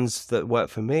of the ones that work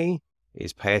for me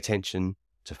is pay attention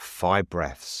to 5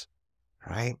 breaths,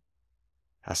 right?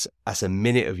 That's a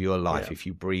minute of your life. If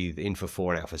you breathe in for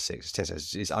 4 and out for 6, 10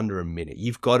 seconds, it's under a minute.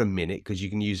 You've got a minute because you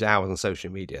can use hours on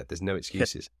social media. There's no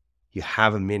excuses. You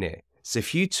have a minute. So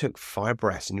if you took 5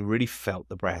 breaths and you really felt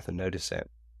the breath and notice it,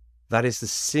 that is the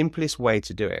simplest way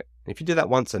to do it. If you do that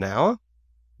once an hour,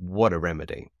 what a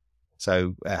remedy.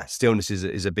 So stillness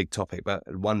is a big topic, but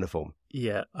wonderful.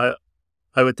 Yeah,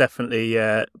 I would definitely,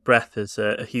 breath is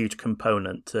a huge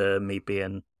component to me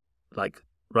being like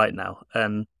right now.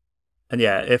 And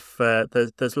yeah, if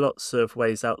there's lots of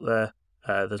ways out there,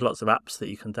 there's lots of apps that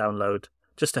you can download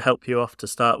just to help you off to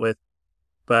start with.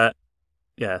 But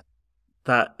yeah,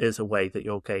 that is a way that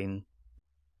you'll gain.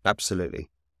 Absolutely.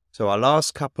 So our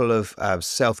last couple of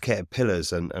self-care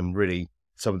pillars and really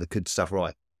some of the good stuff,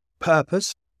 right?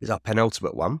 Purpose is our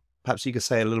penultimate one. Perhaps you could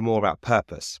say a little more about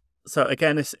purpose. So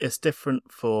again, it's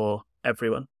different for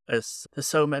everyone. There's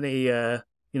so many,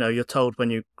 you're told when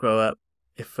you grow up,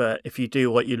 if you do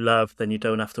what you love, then you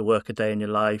don't have to work a day in your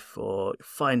life, or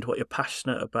find what you're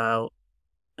passionate about.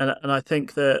 And I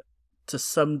think that to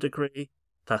some degree,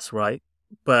 that's right.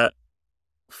 But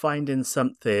finding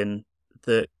something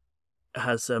that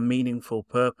has a meaningful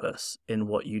purpose in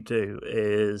what you do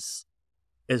is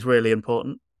really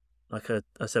important. like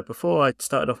I said before, I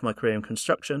started off my career in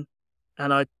construction,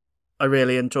 and I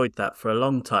really enjoyed that for a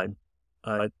long time.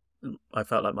 I I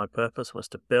felt like my purpose was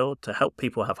to build, to help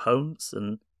people have homes,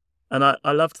 and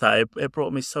I loved that. It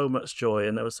brought me so much joy,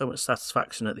 and there was so much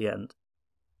satisfaction at the end.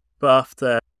 But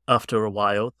after a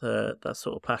while, that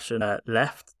sort of passion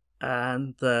left,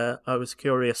 and I was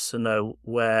curious to know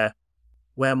where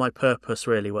my purpose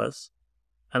really was.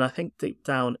 And I think deep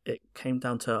down, it came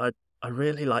down to I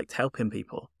really liked helping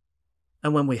people.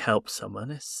 And when we help someone,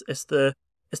 it's the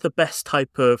best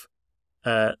type of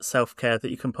self care that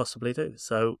you can possibly do.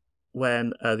 So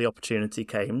when the opportunity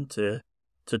came to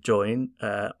join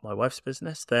my wife's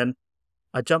business, then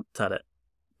I jumped at it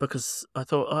because I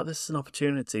thought, oh, this is an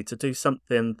opportunity to do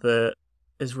something that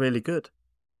is really good,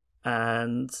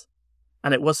 and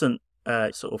it wasn't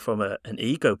sort of from an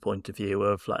ego point of view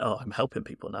of like, oh, I'm helping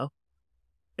people now.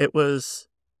 It was,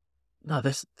 no,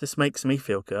 this makes me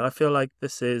feel good. I feel like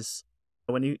this is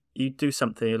when you do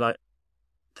something, you're like,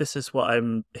 this is what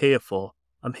I'm here for.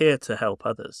 I'm here to help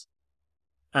others.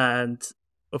 And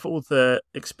of all the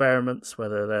experiments,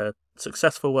 whether they're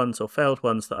successful ones or failed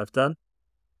ones that I've done,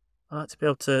 I like to be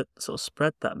able to sort of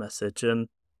spread that message and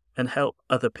help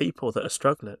other people that are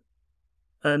struggling.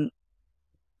 And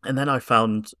then I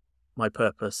found my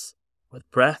purpose with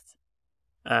breath,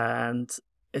 and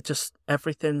it just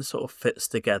everything sort of fits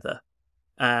together.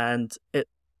 And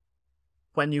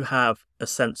when you have a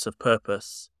sense of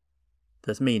purpose,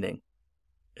 there's meaning.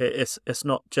 It's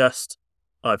not just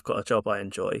I've got a job I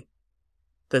enjoy.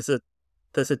 There's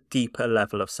a deeper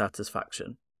level of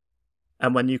satisfaction,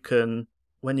 and when you can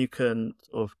sort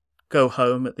of go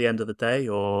home at the end of the day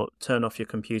or turn off your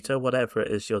computer, whatever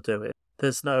it is you're doing,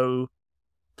 there's no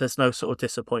sort of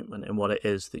disappointment in what it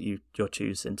is that you're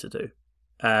choosing to do.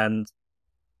 And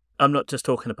I'm not just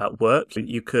talking about work.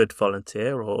 You could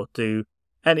volunteer or do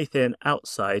anything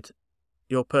outside.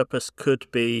 Your purpose could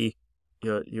be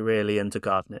you're really into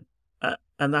gardening,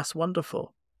 and that's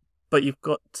wonderful. But you've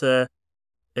got to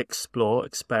explore,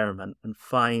 experiment, and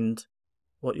find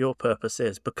what your purpose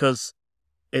is, because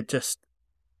it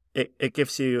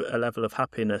gives you a level of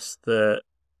happiness that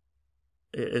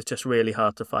is just really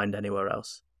hard to find anywhere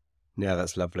else. Yeah,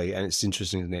 that's lovely. And it's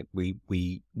interesting, isn't it?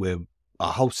 We're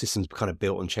our whole system's kind of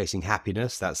built on chasing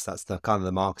happiness. That's the kind of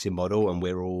the marketing model, and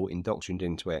we're all indoctrinated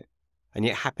into it. And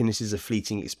yet happiness is a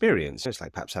fleeting experience. It's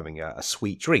like perhaps having a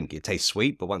sweet drink. It tastes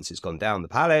sweet, but once it's gone down the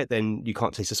palate, then you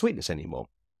can't taste the sweetness anymore.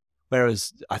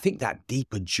 Whereas I think that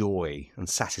deeper joy and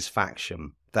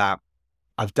satisfaction that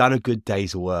I've done a good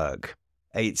day's work,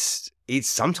 it's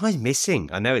sometimes missing.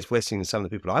 I know it's missing in some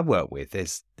of the people I work with.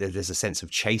 There's a sense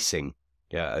of chasing.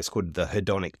 Yeah, it's called the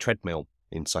hedonic treadmill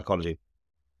in psychology,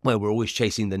 where we're always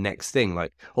chasing the next thing.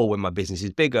 Like, oh, when my business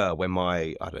is bigger, when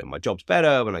my job's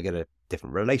better, when I get a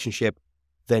different relationship,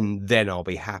 then I'll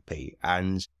be happy.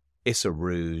 And it's a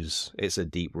ruse. It's a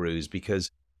deep ruse,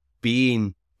 because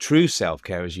being true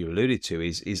self-care, as you alluded to,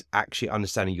 is actually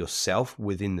understanding yourself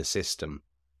within the system.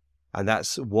 And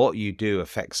that's what you do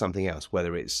affects something else,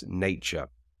 whether it's nature,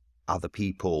 other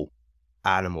people,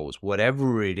 animals,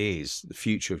 whatever it is, the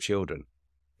future of children.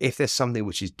 If there's something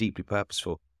which is deeply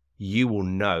purposeful, you will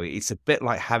know. It's a bit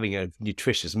like having a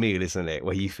nutritious meal, isn't it?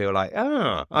 Where you feel like,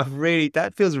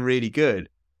 that feels really good,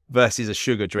 versus a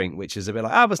sugar drink, which is a bit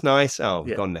like, it was nice. Oh,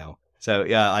 Yeah. gone now. So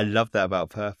yeah, I love that about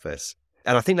purpose.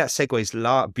 And I think that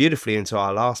segues beautifully into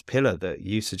our last pillar that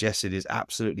you suggested is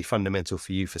absolutely fundamental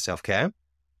for you for self-care.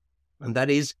 And that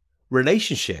is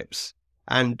relationships.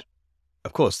 And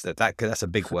of course, that's a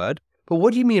big word. But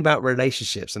what do you mean about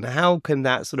relationships, and how can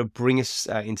that sort of bring us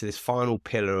into this final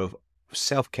pillar of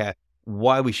self-care,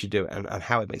 why we should do it, and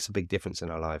how it makes a big difference in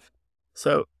our life?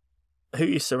 So who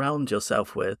you surround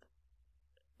yourself with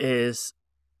is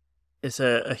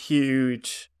a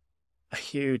huge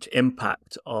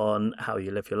impact on how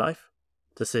you live your life,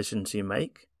 decisions you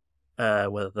make,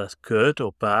 whether that's good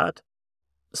or bad.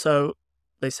 So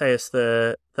they say it's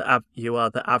you are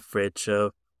the average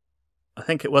of, I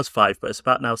think it was 5, but it's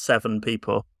about now 7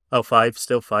 people. Oh, 5,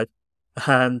 still 5.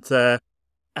 And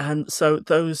so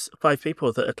those 5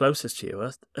 people that are closest to you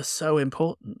are so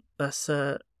important. That's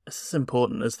as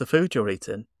important as the food you're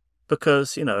eating,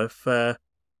 because if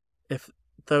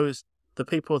the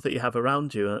people that you have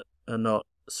around you are not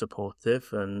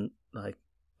supportive and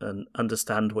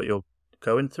understand what you're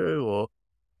going through, or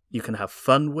you can have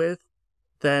fun with,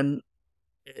 then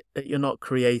you're not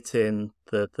creating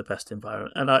the best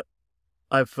environment. And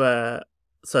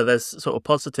so there's sort of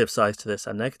positive sides to this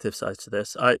and negative sides to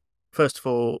this. First of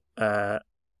all,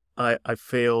 I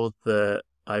feel that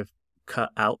I've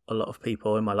cut out a lot of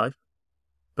people in my life,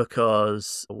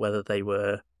 because whether they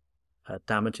were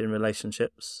damaging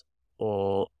relationships,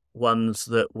 or ones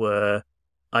that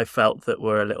I felt that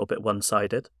were a little bit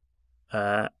one-sided.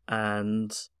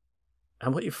 And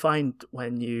what you find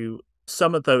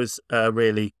some of those are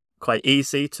really quite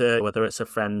easy to, whether it's a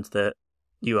friend that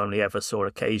you only ever saw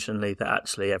occasionally, that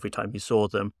actually every time you saw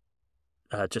them,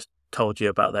 just told you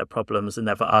about their problems and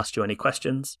never asked you any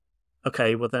questions.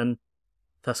 Okay, well then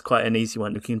that's quite an easy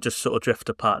one. You can just sort of drift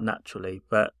apart naturally.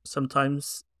 But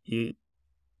sometimes you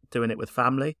doing it with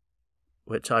family,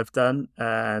 which I've done,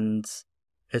 and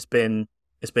it's been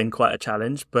quite a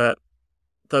challenge. But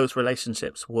those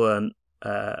relationships weren't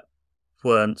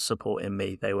supporting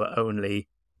me. They were only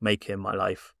making my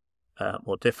life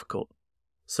more difficult.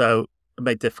 So I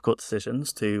made difficult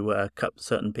decisions to cut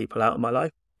certain people out of my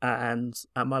life, and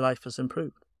my life has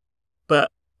improved.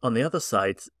 But on the other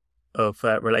side of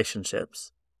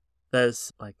relationships,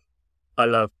 there's I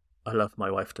love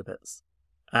my wife to bits,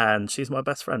 and she's my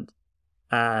best friend.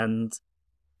 And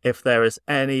if there is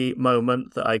any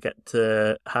moment that I get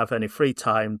to have any free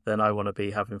time, then I want to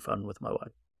be having fun with my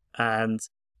wife. And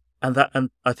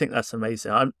I think that's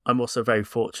amazing. I'm also very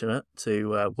fortunate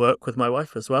to work with my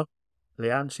wife as well,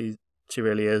 Leanne. She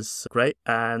really is great,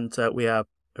 and we have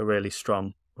a really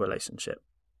strong relationship.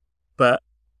 But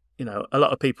a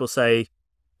lot of people say,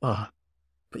 "Oh,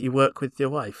 but you work with your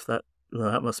wife. That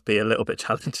must be a little bit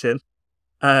challenging."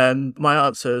 And my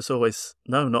answer is always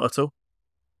no, not at all.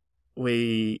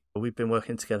 We've been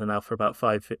working together now for about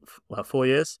 4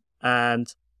 years,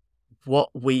 and what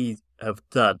we have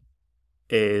done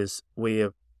is we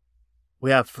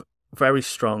have very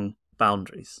strong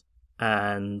boundaries,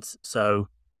 and so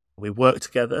we work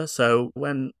together. So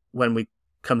when we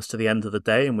comes to the end of the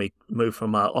day and we move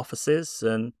from our offices,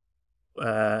 and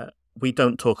we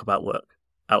don't talk about work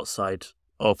outside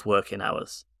of working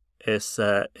hours.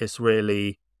 It's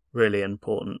really, really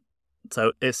important.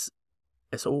 So it's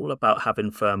all about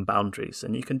having firm boundaries,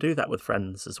 and you can do that with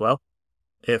friends as well.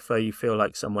 If you feel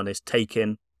like someone is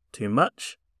taking too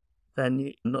much,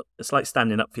 then it's like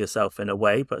standing up for yourself in a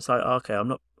way, but it's like, okay, I'm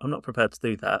not prepared to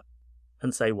do that,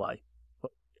 and say why.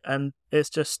 And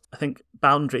it's just, I think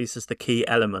boundaries is the key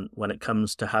element when it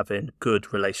comes to having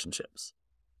good relationships,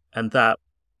 and that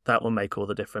will make all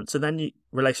the difference. And then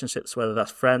relationships, whether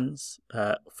that's friends,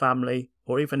 family,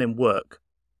 or even in work,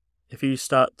 if you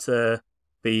start to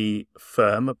be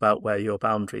firm about where your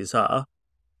boundaries are,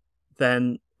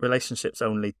 then relationships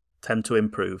only tend to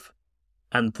improve.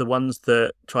 And the ones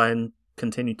that try and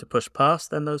continue to push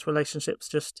past, then those relationships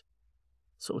just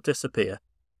sort of disappear.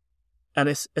 And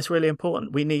it's really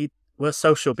important. We're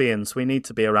social beings. We need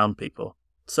to be around people.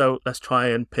 So let's try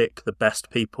and pick the best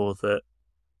people that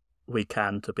we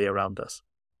can to be around us.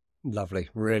 Lovely.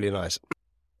 Really nice.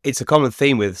 It's a common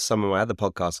theme with some of my other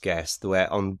podcast guests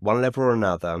where on one level or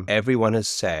another, everyone has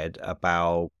said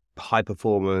about high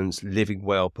performance, living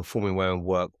well, performing well in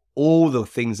work, all the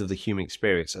things of the human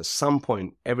experience. At some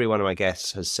point, every one of my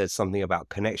guests has said something about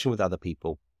connection with other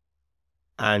people.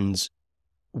 And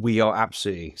we are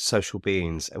absolutely social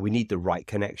beings, and we need the right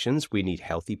connections. We need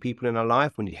healthy people in our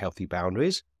life. We need healthy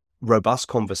boundaries, robust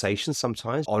conversations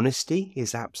sometimes. Honesty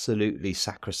is absolutely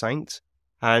sacrosanct.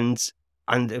 And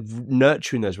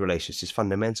nurturing those relationships is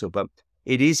fundamental. But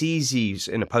it is easy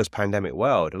in a post-pandemic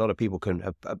world. A lot of people can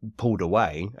have pulled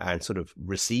away and sort of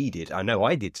receded. I know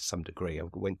I did to some degree. I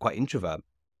went quite introvert.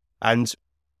 And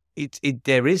it's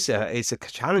a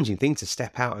challenging thing to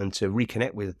step out and to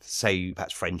reconnect with, say,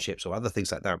 perhaps friendships or other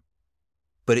things like that.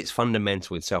 But it's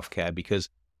fundamental in self-care because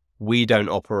we don't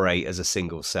operate as a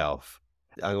single self.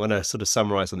 I want to sort of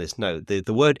summarize on this note.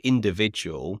 The word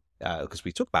individual, because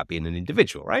we talk about being an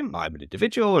individual, right? I'm an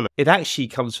individual, and it actually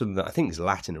comes from I think it's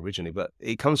Latin originally, but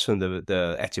it comes from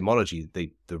the etymology,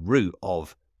 the root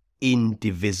of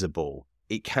indivisible.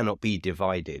 It cannot be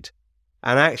divided.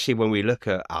 And actually, when we look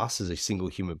at us as a single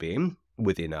human being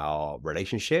within our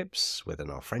relationships, within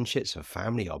our friendships, our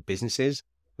family, our businesses,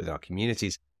 within our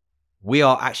communities, we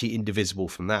are actually indivisible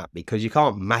from that because you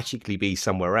can't magically be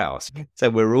somewhere else.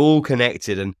 So we're all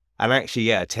connected, and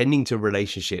actually, attending to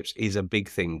relationships is a big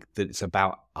thing, that it's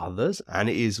about others and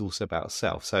it is also about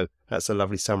self. So that's a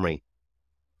lovely summary.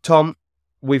 Tom,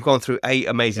 we've gone through 8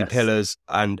 amazing pillars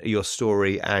and your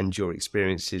story and your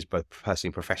experiences, both personally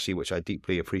and professionally, which I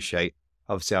deeply appreciate.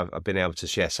 Obviously, I've been able to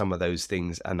share some of those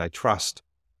things, and I trust,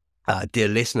 dear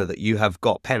listener, that you have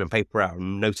got pen and paper out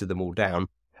and noted them all down.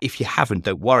 If you haven't,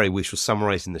 don't worry, we shall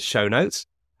summarize in the show notes.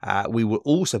 We will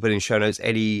also put in show notes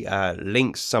any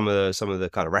links, some of the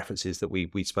kind of references that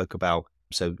we spoke about.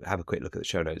 So have a quick look at the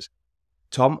show notes.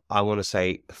 Tom, I want to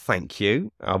say thank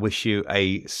you. I wish you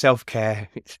a self-care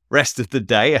rest of the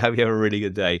day. I hope you have a really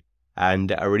good day.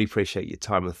 And I really appreciate your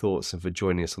time and thoughts and for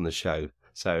joining us on the show.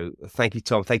 So thank you,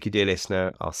 Tom. Thank you, dear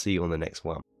listener. I'll see you on the next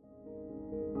one.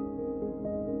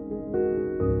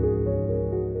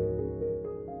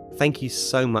 Thank you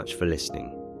so much for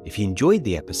listening. If you enjoyed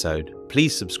the episode,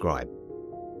 please subscribe.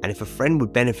 And if a friend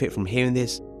would benefit from hearing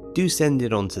this, do send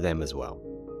it on to them as well.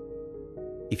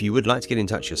 If you would like to get in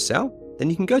touch yourself, then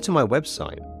you can go to my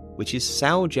website, which is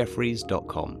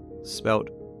saljeffreys.com, spelled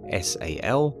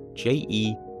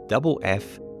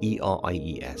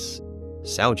SALJEFFERIES,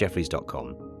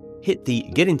 saljeffreys.com. Hit the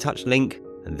Get in Touch link,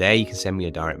 and there you can send me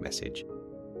a direct message.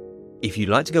 If you'd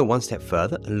like to go one step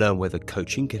further and learn whether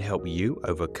coaching can help you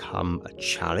overcome a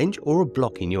challenge or a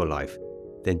block in your life,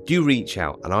 then do reach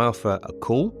out and I offer a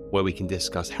call where we can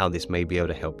discuss how this may be able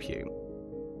to help you.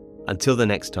 Until the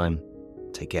next time,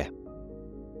 take care.